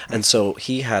 And so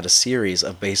he had a series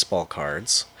of baseball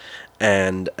cards,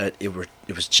 and it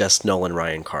was just Nolan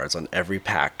Ryan cards on every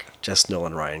pack, just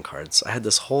Nolan Ryan cards. I had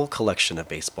this whole collection of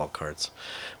baseball cards.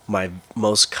 My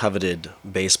most coveted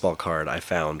baseball card I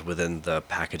found within the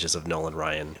packages of Nolan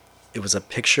Ryan. It was a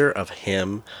picture of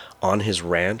him on his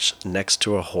ranch next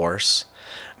to a horse,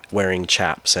 wearing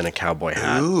chaps and a cowboy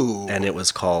hat. Ooh. And it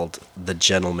was called The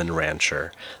Gentleman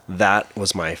Rancher. That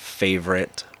was my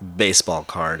favorite baseball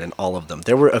card in all of them.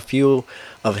 There were a few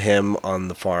of him on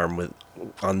the farm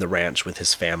on the ranch with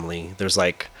his family. There's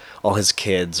like all his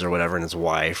kids or whatever and his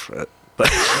wife. But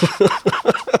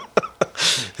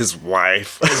his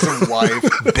wife. His wife,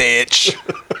 bitch.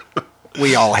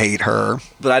 We all hate her.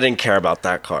 But I didn't care about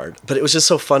that card. But it was just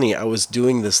so funny. I was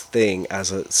doing this thing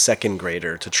as a second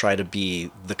grader to try to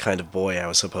be the kind of boy I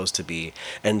was supposed to be.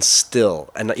 And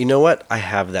you know what? I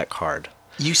have that card.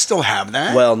 You still have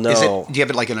that? Well, no. Do you have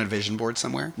it like on a vision board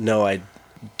somewhere? No, I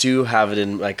do have it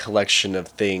in my collection of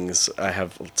things. I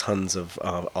have tons of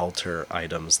altar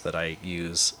items that I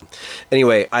use.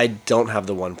 Anyway, I don't have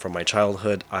the one from my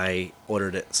childhood. I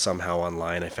ordered it somehow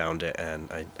online. I found it, and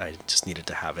I just needed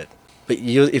to have it. But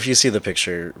if you see the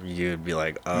picture, you'd be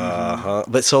like, uh-huh.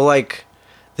 But so, like,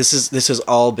 this has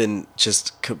all been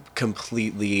just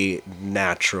completely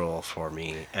natural for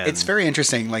me. And It's very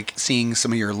interesting, like, seeing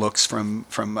some of your looks from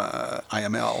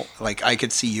IML. Like, I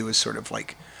could see you as sort of,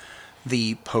 like,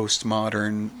 the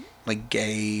postmodern, like,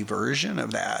 gay version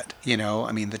of that,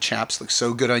 I mean, the chaps look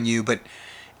so good on you,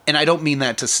 and I don't mean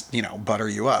that to, butter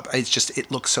you up. It's just,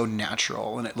 it looks so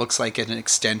natural, and it looks like an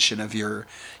extension of your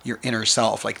inner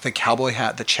self. Like the cowboy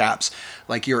hat, the chaps,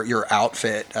 like your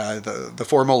outfit, the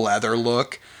formal leather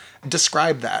look.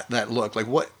 Describe that look. Like,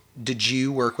 what did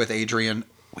you work with Adrian?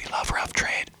 We love Rough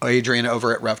Trade. Adrian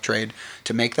over at Rough Trade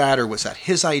to make that, or was that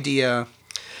his idea?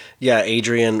 Yeah,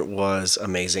 Adrian was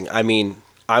amazing. I mean,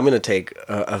 I'm going to take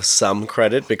some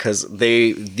credit because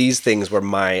these things were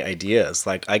my ideas.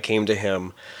 Like, I came to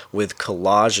him with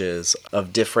collages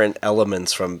of different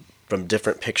elements from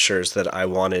different pictures that I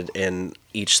wanted in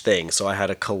each thing. So I had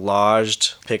a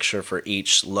collaged picture for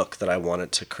each look that I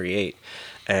wanted to create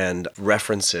and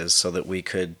references so that we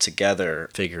could together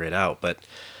figure it out. But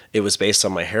It was based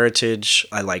on my heritage.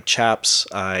 I like chaps.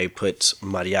 I put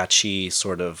mariachi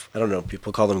sort of, I don't know,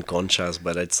 people call them conchas,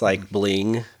 but it's like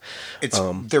bling.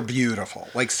 They're beautiful.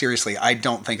 Like, seriously, I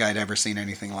don't think I'd ever seen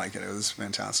anything like it. It was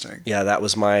fantastic. Yeah, that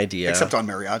was my idea. Except on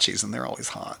mariachis, and they're always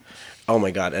hot. Oh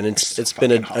my God. And it's so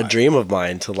been a fucking hot. dream of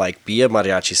mine to like be a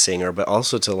mariachi singer, but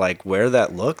also to like wear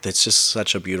that look. That's just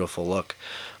such a beautiful look.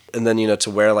 And then, to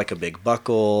wear like a big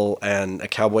buckle and a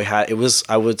cowboy hat.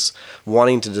 I was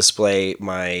wanting to display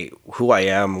who I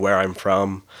am, where I'm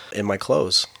from in my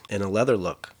clothes in a leather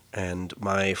look. And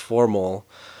my formal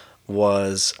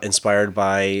was inspired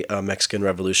by a Mexican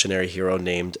revolutionary hero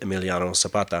named Emiliano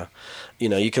Zapata.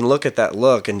 You can look at that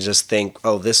look and just think,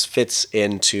 oh, this fits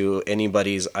into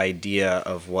anybody's idea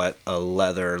of what a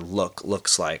leather look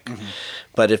looks like. Mm-hmm.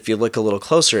 But if you look a little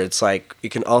closer, it's like you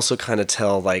can also kind of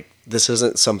tell like this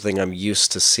isn't something I'm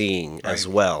used to seeing as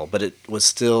well, but it was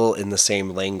still in the same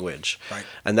language. Right.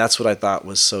 And that's what I thought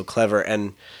was so clever.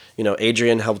 And,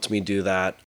 Adrian helped me do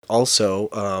that.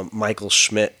 Also, Michael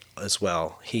Schmidt as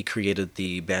well. He created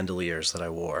the bandoliers that I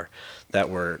wore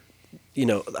that were,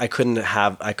 I couldn't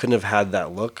have had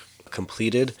that look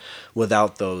completed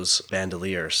without those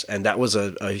bandoliers. And that was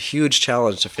a huge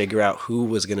challenge to figure out who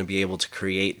was going to be able to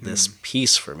create this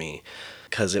piece for me,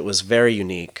 because it was very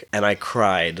unique. And I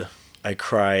cried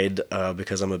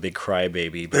because I'm a big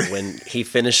crybaby. But when he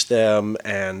finished them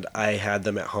and I had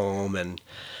them at home, and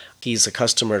he's a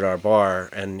customer at our bar,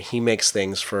 and he makes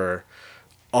things for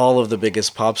all of the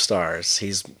biggest pop stars.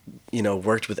 He's,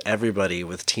 worked with everybody,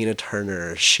 with Tina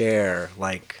Turner, Cher,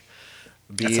 like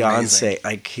Beyonce.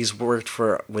 Like he's worked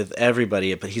with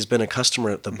everybody, but he's been a customer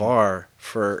at the bar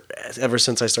ever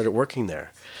since I started working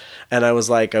there. And I was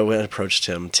like, I went and approached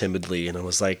him timidly, and I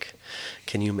was like,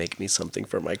 "Can you make me something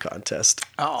for my contest?"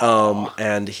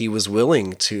 And he was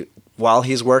willing to, while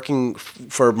he's working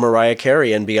for Mariah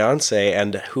Carey and Beyonce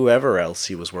and whoever else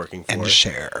he was working for. And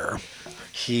Cher.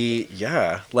 He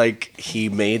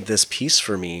made this piece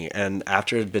for me, and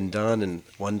after it had been done, and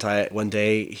one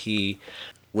day he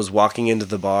was walking into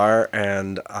the bar,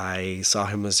 and I saw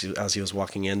him as he was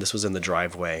walking in. This was in the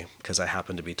driveway because I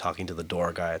happened to be talking to the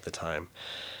door guy at the time.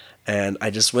 And I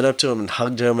just went up to him and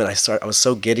hugged him, and I was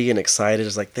so giddy and excited. I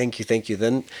was like, thank you, thank you.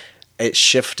 Then it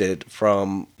shifted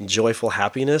from joyful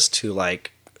happiness to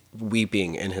like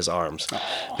weeping in his arms.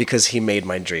 Aww. Because he made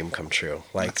my dream come true.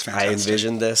 Like I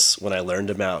envisioned this when I learned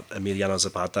about Emiliano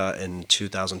Zapata in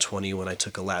 2020 when I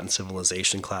took a Latin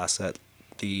civilization class at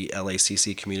the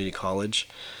LACC Community College.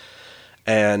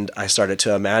 And I started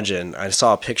to imagine, I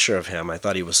saw a picture of him. I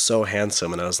thought he was so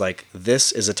handsome. And I was like,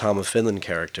 this is a Tom of Finland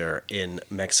character in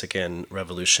Mexican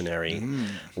revolutionary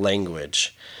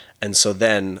language. And so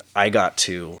then I got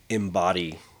to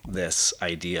embody this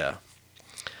idea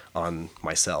on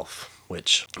myself,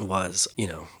 which was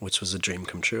a dream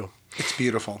come true. It's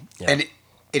beautiful. Yeah. And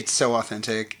it's so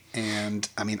authentic. And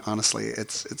I mean, honestly,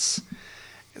 it's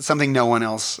something no one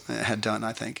else had done,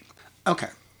 I think. Okay.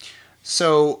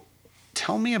 So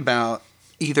tell me about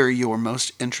either your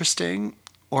most interesting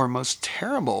or most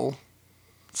terrible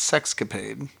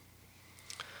sexcapade.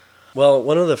 Well,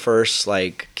 one of the first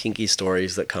kinky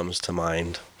stories that comes to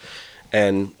mind,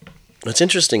 and what's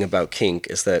interesting about kink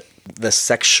is that the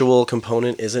sexual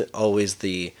component isn't always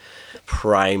the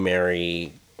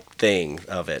primary thing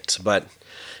of it, but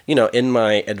in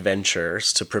my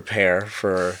adventures to prepare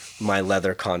for my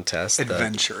leather contest,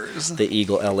 the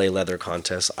Eagle LA leather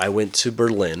contest, I went to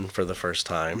Berlin for the first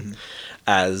time,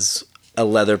 as a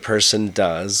leather person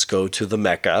does, go to the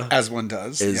Mecca. As one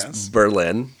does, yes.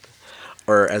 Berlin.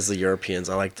 Or as the Europeans,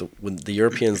 when the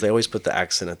Europeans, they always put the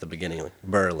accent at the beginning, like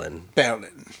Berlin.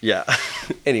 Yeah.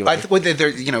 Anyway.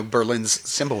 Berlin's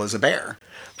symbol is a bear.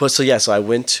 So I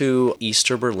went to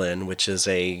Easter Berlin, which is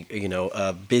a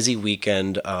busy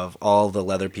weekend of all the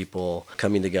leather people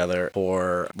coming together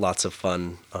for lots of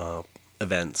fun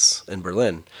events in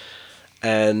Berlin.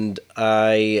 And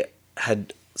I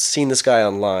had seen this guy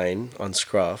online on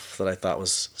Scruff that I thought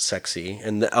was sexy,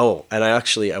 and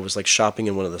I was like shopping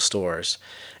in one of the stores,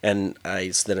 and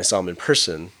then I saw him in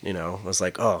person. I was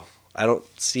like, oh, I don't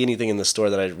see anything in the store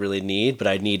that I really need, but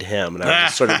I need him. And I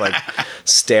was sort of like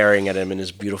staring at him in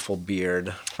his beautiful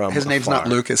beard from His name's afar. not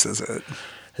Lucas, is it?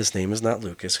 His name is not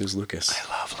Lucas. Who's Lucas?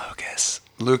 I love Lucas.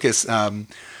 Lucas,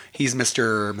 he's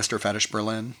Mr. Fetish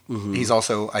Berlin. Mm-hmm. He's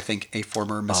also, I think, a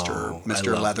former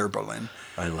Mr. Leather Berlin.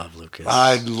 I love Lucas.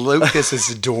 Lucas is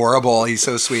adorable. He's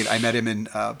so sweet. I met him in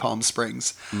Palm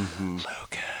Springs. Mm-hmm.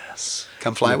 Lucas.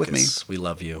 Come fly with me. We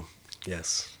love you.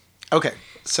 Yes. Okay.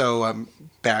 So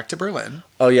back to Berlin.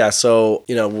 Oh, yeah. So,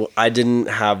 I didn't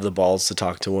have the balls to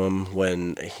talk to him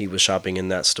when he was shopping in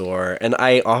that store. And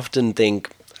I often think,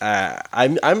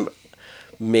 I'm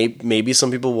maybe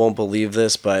some people won't believe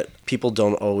this, but people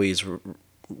don't always,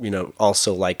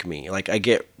 also like me. Like I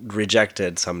get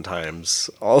rejected sometimes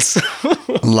also.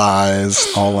 Lies,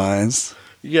 all lies.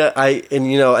 Yeah,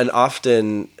 and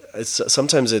often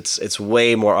sometimes it's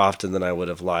way more often than I would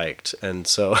have liked, and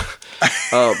so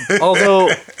although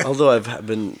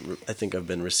I think I've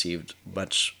been received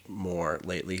much more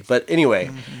lately. But anyway,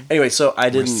 so I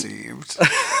didn't. Received.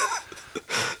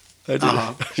 I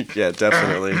didn't. Yeah,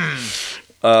 definitely.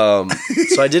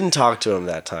 So I didn't talk to him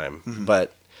that time,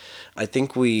 but I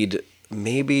think we'd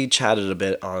maybe chatted a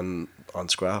bit on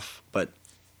Scruff, but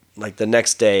like the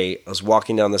next day I was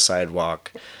walking down the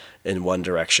sidewalk in one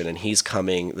direction and he's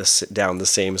coming down the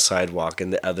same sidewalk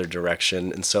in the other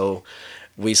direction, and so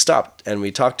we stopped and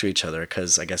we talked to each other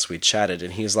because I guess we chatted,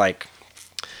 and he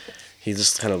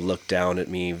just kind of looked down at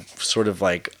me sort of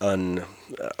like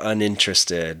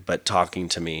uninterested but talking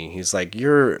to me. He's like,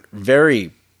 "You're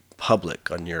very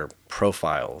public on your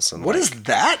profiles." And What does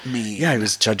that mean? Yeah, he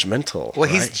was judgmental. Well,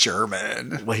 right? he's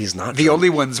German. Well, he's not The German. only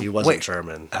ones. He wasn't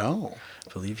German. Oh.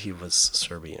 I believe he was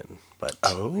Serbian, but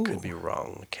I could be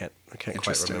wrong. I can't quite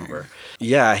Interesting. remember.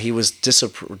 Yeah, he was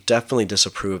definitely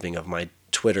disapproving of my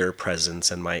Twitter presence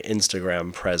and my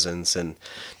Instagram presence, and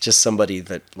just somebody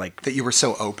that like That you were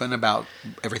so open about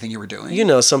everything you were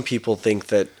doing? some people think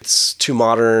that it's too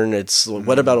modern. It's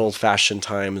what about old-fashioned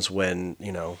times when,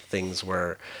 things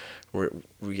were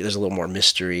there's a little more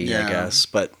mystery, I guess.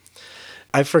 But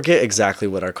I forget exactly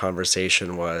what our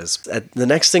conversation was. The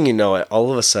next thing you know,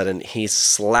 all of a sudden, he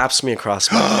slaps me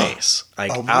across my face,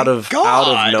 like out of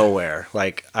nowhere.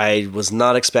 Like I was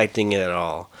not expecting it at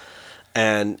all,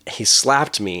 and he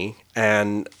slapped me,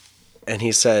 and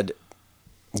he said,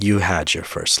 "You had your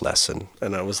first lesson,"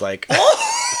 and I was like.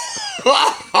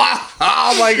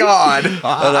 Oh my God. And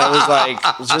I was like,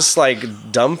 just like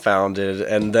dumbfounded.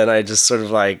 And then I just sort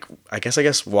of like, I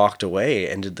guess walked away,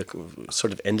 ended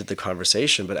the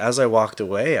conversation. But as I walked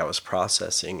away, I was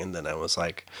processing. And then I was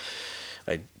like,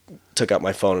 I took out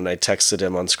my phone and I texted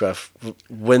him on Scruff,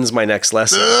 "When's my next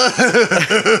lesson?"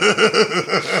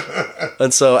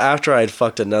 And so after I'd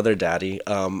fucked another daddy,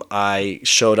 I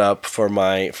showed up for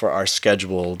our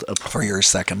scheduled For your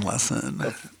second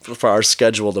lesson. for our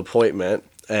scheduled appointment,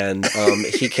 and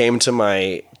he came to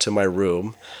my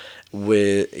room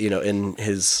with in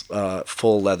his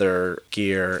full leather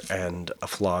gear and a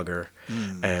flogger,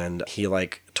 and he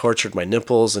like tortured my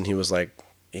nipples, and he was like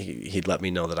he'd let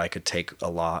me know that I could take a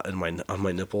lot on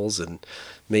my nipples, and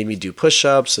made me do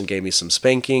push-ups and gave me some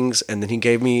spankings, and then he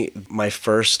gave me my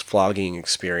first flogging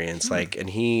experience, and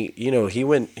he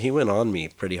went on me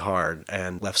pretty hard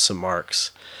and left some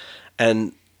marks.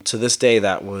 And to this day,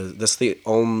 that's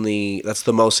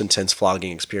the most intense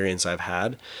flogging experience I've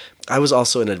had. I was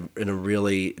also in a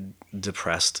really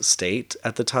depressed state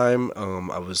at the time.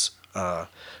 I was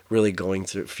really going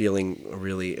through feeling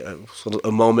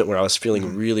a moment where I was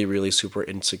feeling really, really super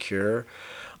insecure.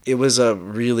 It was a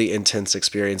really intense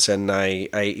experience, and I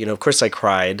of course I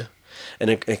cried.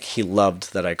 And he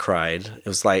loved that I cried.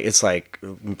 It's like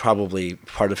probably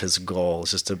part of his goal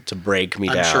is just to break me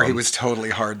down. I'm sure he was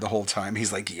totally hard the whole time.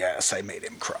 He's like, yes, I made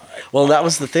him cry. Well, that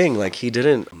was the thing. Like he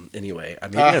didn't. Anyway,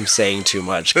 maybe I'm saying too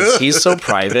much because he's so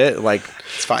private. Like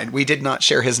it's fine. We did not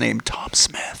share his name, Tom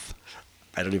Smith.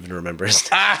 I don't even remember his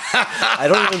name. I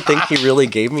don't even think he really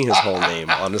gave me his whole name,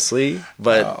 honestly.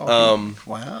 But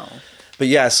wow. But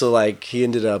yeah, so like he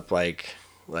ended up like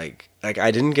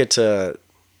I didn't get to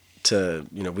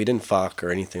we didn't fuck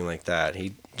or anything like that.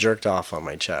 He jerked off on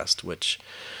my chest, which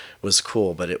was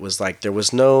cool, but it was like there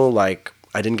was no like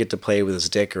I didn't get to play with his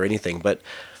dick or anything. But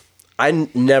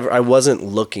I wasn't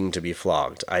looking to be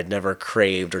flogged. I'd never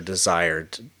craved or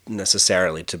desired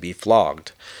necessarily to be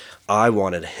flogged. I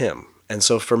wanted him. And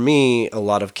so for me, a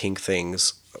lot of kink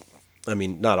things, I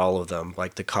mean, not all of them,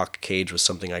 like the cock cage was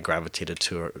something I gravitated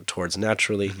towards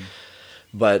naturally.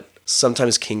 But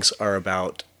sometimes kinks are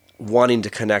about wanting to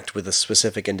connect with a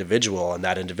specific individual, and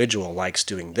that individual likes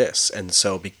doing this. And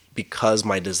so because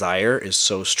my desire is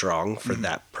so strong for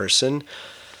that person,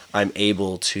 I'm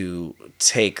able to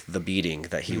take the beating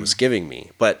that he was giving me.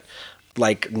 But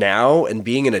like now, and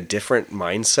being in a different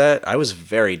mindset, I was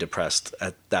very depressed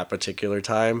at that particular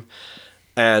time.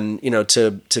 And,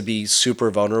 to be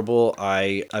super vulnerable,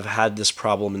 I've had this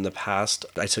problem in the past.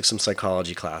 I took some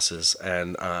psychology classes,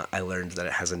 and I learned that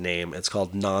it has a name. It's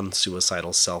called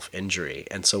non-suicidal self-injury.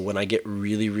 And so when I get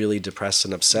really, really depressed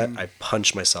and upset, I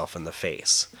punch myself in the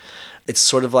face. It's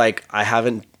sort of like I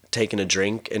haven't taken a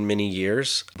drink in many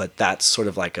years, but that's sort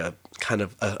of like a kind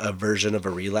of a version of a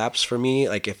relapse for me.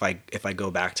 Like if I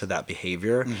go back to that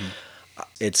behavior,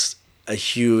 a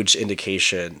huge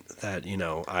indication that, You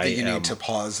need to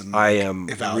pause and I am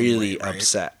evaluate, really right?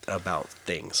 upset about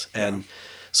things. And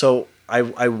so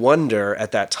I wonder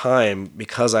at that time,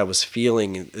 because I was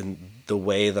feeling in the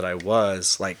way that I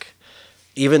was, like,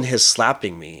 even his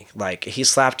slapping me, like, he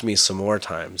slapped me some more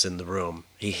times in the room.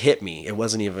 He hit me. It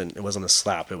wasn't a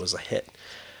slap, it was a hit.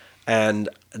 And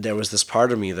there was this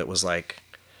part of me that was like,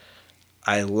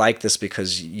 I like this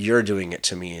because you're doing it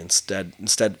to me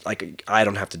instead, like, I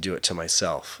don't have to do it to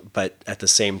myself. But at the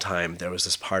same time, there was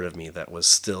this part of me that was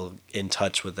still in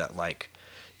touch with that, like,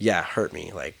 yeah, hurt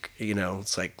me. Like,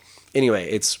 it's like, anyway,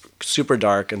 it's super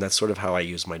dark. And that's sort of how I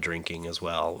use my drinking as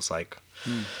well. It's like,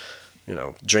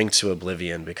 drink to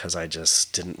oblivion because I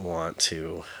just didn't want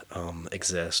to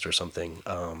exist or something.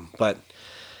 But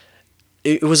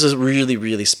it was a really,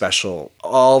 really special.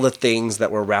 All the things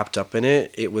that were wrapped up in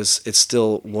it. It's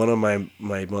still one of my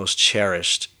most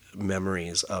cherished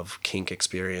memories of kink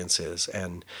experiences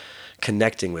and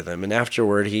connecting with him. And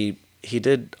afterward, he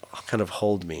did kind of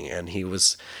hold me, and he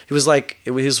was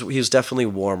definitely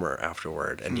warmer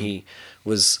afterward, and he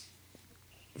was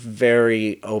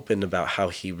very open about how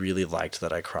he really liked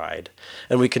that I cried.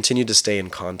 And we continued to stay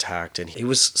in contact, and he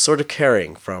was sort of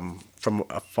caring from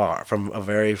a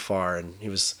very far, and he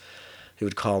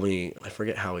would call me, I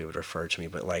forget how he would refer to me,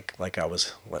 but like I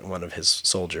was one of his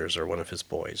soldiers or one of his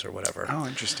boys or whatever. Oh,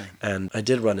 interesting. And I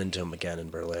did run into him again in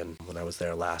Berlin when I was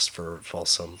there last for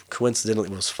Folsom. Coincidentally,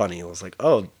 it was funny. It was like,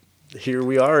 oh, here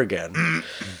we are again.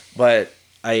 But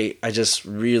I just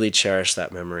really cherish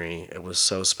that memory. It was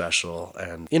so special.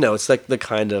 And, it's like the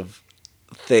kind of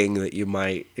thing that you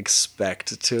might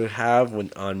expect to have when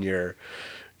on your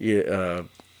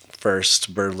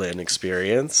first Berlin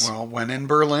experience. Well, when in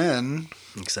Berlin.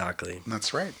 Exactly.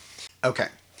 That's right. Okay.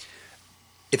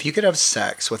 If you could have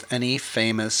sex with any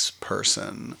famous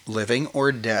person, living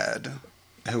or dead,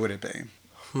 who would it be?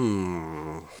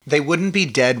 They wouldn't be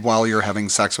dead while you're having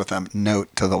sex with them.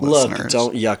 Note to the listeners. Look,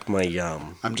 don't yuck my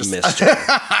yum. I'm just mister.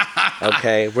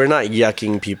 Okay, we're not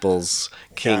yucking people's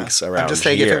kinks around here. I'm just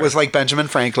saying, if it was like Benjamin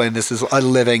Franklin, this is a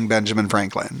living Benjamin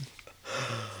Franklin.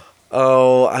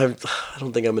 Oh, I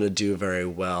don't think I'm going to do very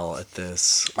well at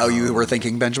this. Oh, you were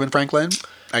thinking Benjamin Franklin?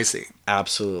 I see.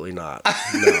 Absolutely not.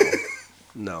 No.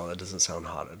 No, that doesn't sound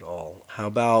hot at all. How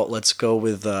about let's go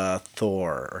with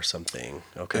Thor or something?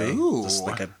 Okay. Ooh.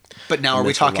 But now, are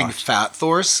we talking mythology. fat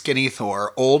Thor, skinny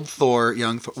Thor, old Thor,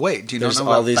 young Thor? Wait, do you There's not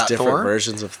know all about these fat different Thor?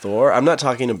 versions of Thor. I'm not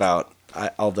talking about.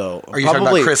 Although Are you talking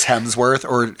about Chris Hemsworth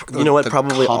or you know what? the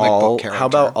Probably comic all. book character? How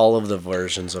about all of the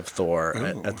versions of Thor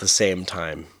at the same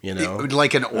time?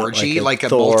 Like an orgy, like a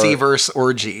Thor multiverse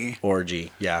orgy.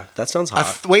 Orgy. Yeah, that sounds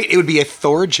hot. Wait, it would be a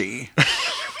Thorgy.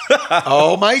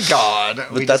 Oh my God!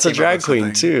 But that's a drag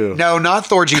queen too. No, not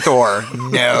Thorgy Thor.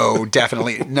 No,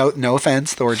 definitely. No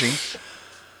offense, Thorgy.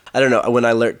 I don't know. When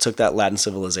I took that Latin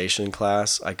civilization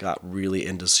class, I got really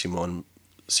into Simon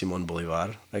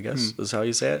Bolivar, I guess is how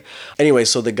you say it. Anyway,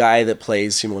 so the guy that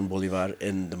plays Simon Bolivar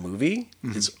in the movie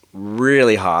is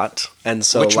really hot. And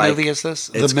so, which movie is this?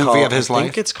 The movie called, of his life? I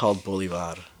think it's called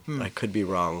Bolivar. I could be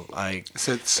wrong. Is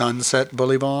it Sunset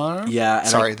Bolivar? Yeah.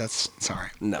 Sorry.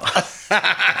 No.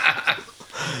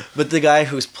 But the guy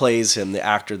who plays him, the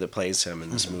actor that plays him in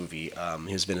this movie,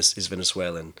 he's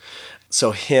Venezuelan.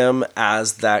 So him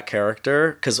as that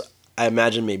character, because I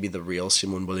imagine maybe the real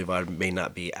Simon Bolivar may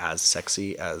not be as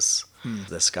sexy as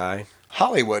this guy.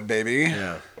 Hollywood, baby.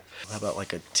 Yeah. How about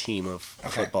like a team of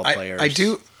football players? I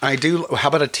do. How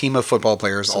about a team of football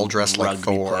players all dressed like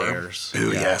Thor? Players.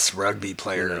 Ooh, yes, rugby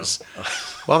players.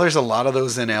 Well, there's a lot of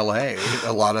those in LA.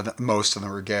 Most of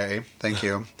them are gay. Thank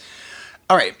you.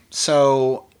 All right,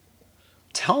 so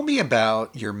tell me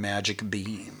about your magic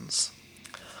beans.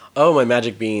 Oh, my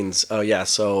magic beans. Oh, yeah.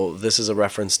 So this is a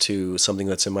reference to something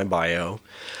that's in my bio.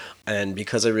 And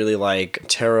because I really like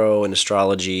tarot and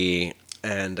astrology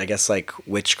and I guess like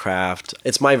witchcraft,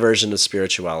 it's my version of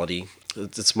spirituality.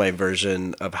 It's my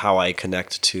version of how I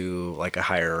connect to like a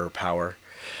higher power.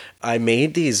 I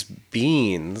made these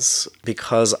beans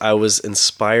because I was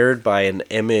inspired by an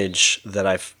image that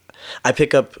I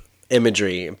pick up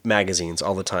imagery magazines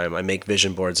all the time. I make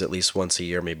vision boards at least once a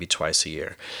year, maybe twice a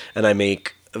year. And I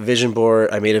make a vision board.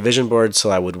 I made a vision board so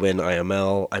I would win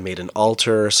IML. I made an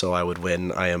altar so I would win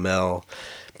IML.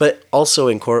 But also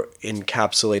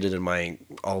encapsulated in my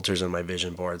altars and my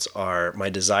vision boards are my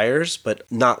desires, but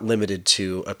not limited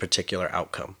to a particular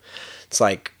outcome. It's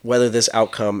like whether this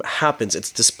outcome happens,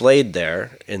 it's displayed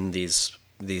there in these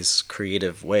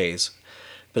creative ways.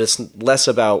 but it's less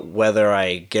about whether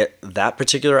I get that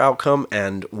particular outcome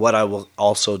and what I will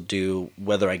also do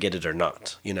whether I get it or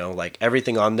not. You know, like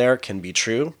everything on there can be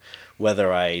true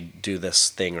whether I do this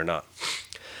thing or not.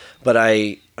 But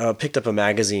I picked up a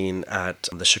magazine at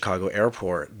the Chicago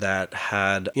airport that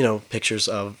had, you know, pictures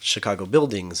of Chicago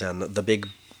buildings and the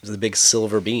big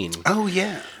silver bean. Oh,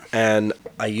 yeah. And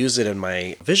I used it in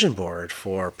my vision board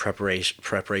for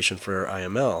preparation for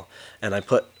IML. And I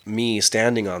put me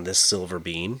standing on this silver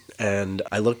bean, and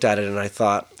I looked at it and I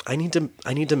thought, I need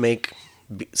to make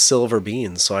silver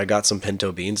beans. So I got some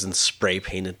pinto beans and spray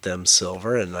painted them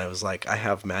silver, and I was like, I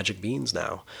have magic beans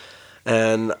now.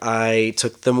 And I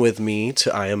took them with me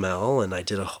to IML, and I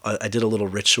did a little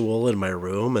ritual in my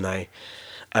room, and I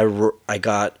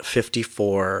got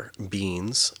 54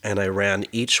 beans, and I ran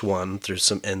each one through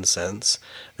some incense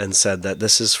and said that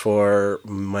this is for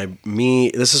my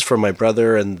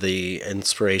brother and the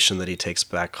inspiration that he takes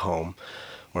back home,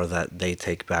 or that they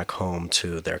take back home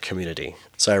to their community.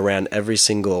 So I ran every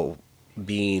single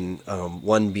bean,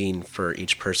 one bean for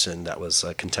each person that was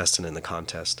a contestant in the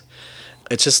contest.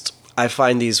 It's just, I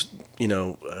find these,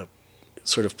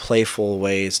 sort of playful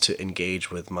ways to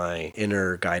engage with my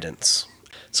inner guidance.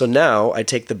 So now I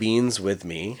take the beans with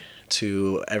me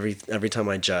to every time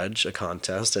I judge a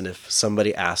contest, and if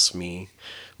somebody asks me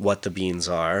what the beans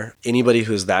are, anybody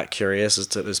who's that curious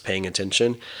is paying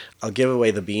attention, I'll give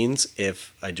away the beans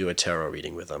if I do a tarot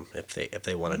reading with them, if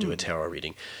they want to do a tarot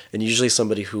reading. And usually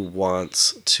somebody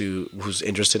who's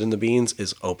interested in the beans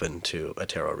is open to a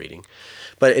tarot reading.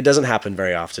 But it doesn't happen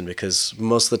very often because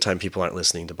most of the time people aren't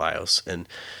listening to bios. And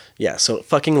yeah, so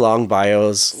fucking long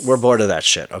bios, we're bored of that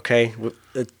shit, okay?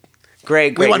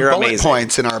 Great, We want you're bullet amazing.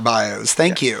 points in our bios.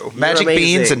 Thank you. Magic amazing.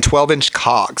 beans and 12-inch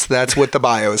cocks. That's what the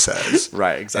bio says.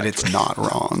 Right, exactly. And it's not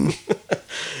wrong.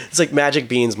 It's like magic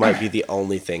beans might be the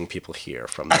only thing people hear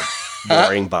from the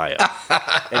boring bio.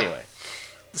 Anyway.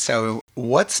 So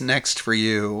what's next for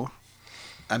you?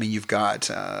 I mean, you've got,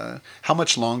 how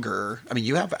much longer? I mean,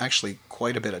 you have actually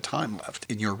quite a bit of time left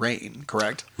in your reign,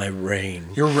 correct? My reign.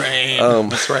 Your reign.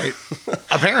 That's right.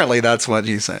 Apparently, that's what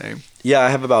you say. Yeah, I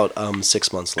have about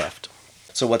 6 months left.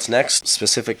 So what's next?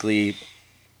 Specifically,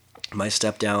 my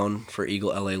step down for Eagle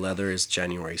LA Leather is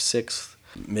January 6th.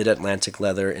 Mid-Atlantic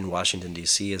Leather in Washington,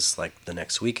 D.C. is like the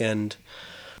next weekend.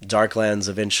 Darklands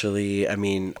eventually. I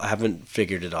mean, I haven't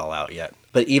figured it all out yet.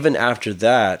 But even after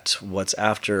that, what's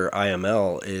after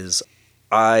IML is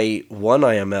I won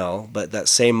IML, but that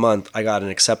same month I got an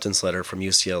acceptance letter from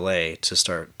UCLA to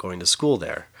start going to school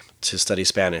there to study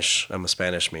Spanish. I'm a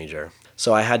Spanish major.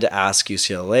 So I had to ask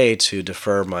UCLA to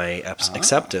defer my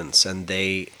acceptance, and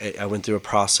I went through a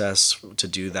process to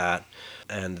do that,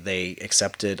 and they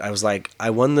accepted. I was like,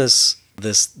 I won this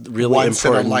really Once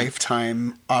important in a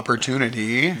lifetime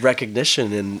opportunity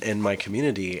recognition in my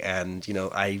community, and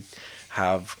I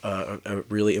have a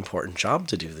really important job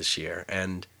to do this year.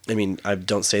 And I mean, I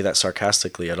don't say that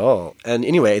sarcastically at all. And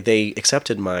anyway, they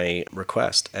accepted my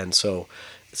request, and so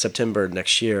September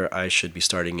next year I should be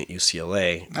starting at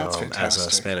UCLA as a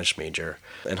Spanish major,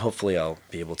 and hopefully I'll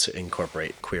be able to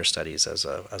incorporate queer studies as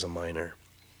a minor.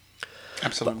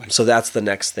 Absolutely. So that's the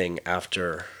next thing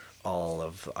after all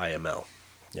of IML.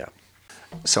 Yeah.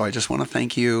 So I just want to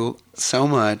thank you so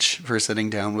much for sitting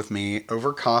down with me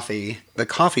over coffee. The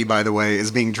coffee, by the way,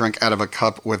 is being drunk out of a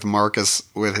cup with Marcus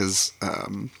with his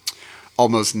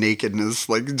almost nakedness,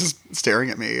 like just staring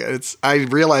at me. I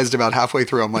realized about halfway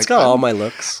through, I'm like, it's got all my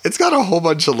looks. It's got a whole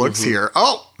bunch of looks here.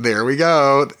 Oh, there we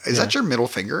go. Is that your middle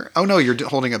finger? Oh no, you're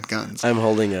holding up guns. I'm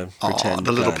holding a pretend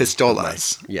the little gun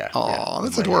pistolas. Yeah.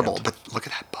 That's adorable. But look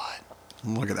at that butt.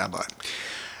 Look at that butt.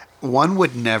 One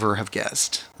would never have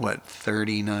guessed,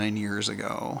 39 years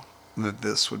ago, that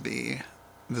this would be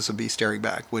staring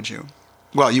back, would you?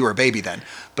 Well, you were a baby then,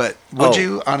 but would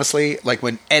you honestly, like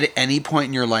when at any point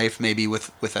in your life, maybe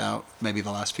without maybe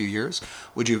the last few years,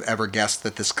 would you have ever guessed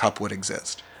that this cup would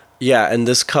exist? Yeah, and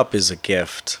this cup is a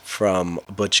gift from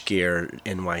Butch Gear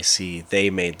NYC. They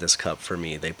made this cup for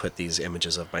me. They put these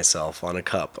images of myself on a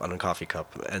coffee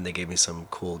cup, and they gave me some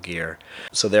cool gear.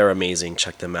 So they're amazing.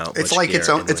 Check them out. It's Butch like Gear it's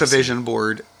a NYC. vision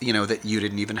board, that you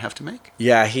didn't even have to make.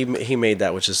 Yeah, he made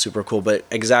that, which is super cool. But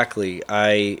exactly,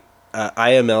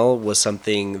 IML was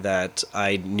something that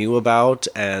I knew about,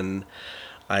 and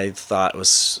I thought was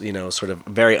sort of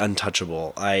very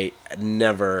untouchable. I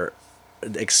never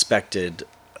expected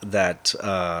that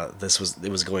it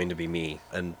was going to be me,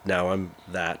 and now I'm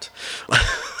that.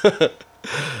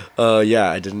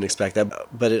 Yeah, I didn't expect that,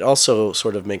 but it also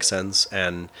sort of makes sense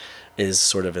and is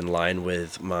sort of in line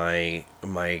with my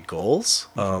goals.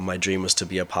 My dream was to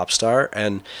be a pop star,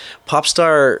 and pop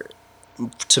star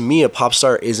to me, a pop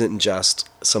star isn't just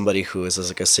somebody who is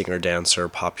like a singer, dancer,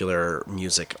 popular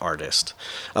music artist.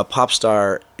 A pop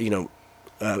star,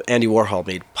 Andy Warhol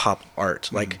made pop art.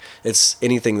 Like, it's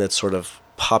anything that's sort of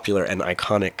popular and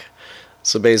iconic.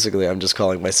 So basically, I'm just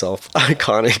calling myself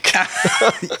iconic.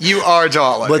 You are,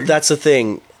 darling. But that's the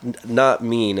thing, not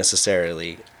me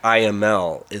necessarily.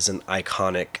 IML is an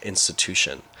iconic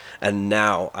institution, and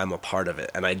now I'm a part of it,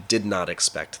 and I did not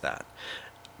expect that.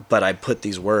 But I put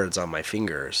these words on my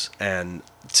fingers, and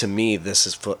to me, this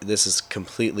is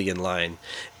completely in line.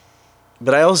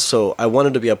 But I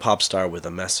wanted to be a pop star with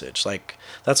a message. Like,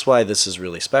 that's why this is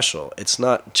really special. It's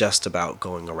not just about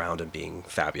going around and being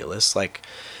fabulous. Like,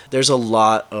 there's a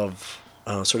lot of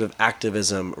sort of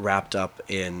activism wrapped up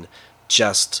in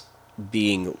just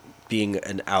being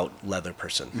an out leather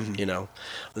person,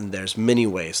 And there's many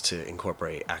ways to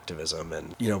incorporate activism,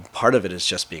 and, part of it is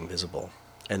just being visible.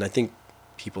 And I think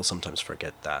people sometimes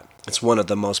forget that. It's one of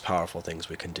the most powerful things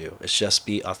we can do. It's just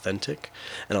be authentic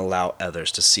and allow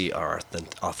others to see our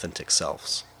authentic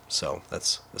selves. So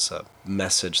that's a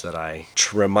message that I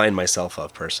remind myself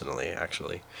of personally,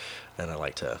 actually, and I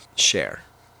like to share.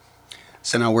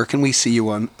 So now where can we see you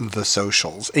on the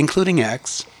socials, including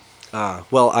X?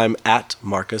 Well, I'm at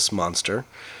Marcus Monster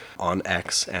on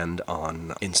X and on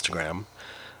Instagram.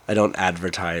 I don't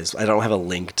advertise. I don't have a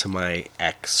link to my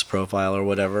X profile or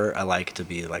whatever. I like to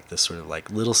be like this sort of like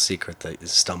little secret that you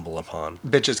stumble upon.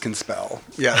 Bitches can spell.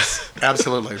 Yes,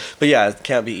 absolutely. But yeah, it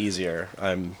can't be easier.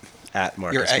 I'm at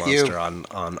Marcus at Monster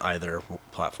on either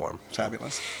platform.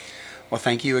 Fabulous. Well,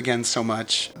 thank you again so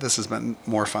much. This has been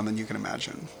more fun than you can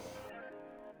imagine.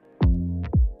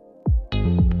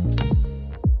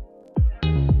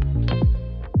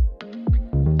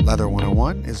 Leather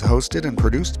 101 is hosted and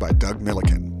produced by Doug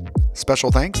Milliken.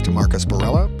 Special thanks to Marcus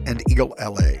Barela and Eagle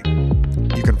LA.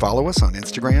 You can follow us on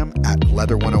Instagram at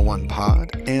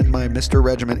Leather101pod and my Mr.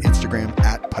 Regiment Instagram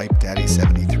at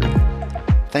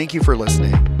PipeDaddy73. Thank you for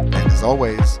listening, and as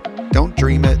always, don't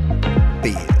dream it, be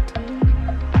it.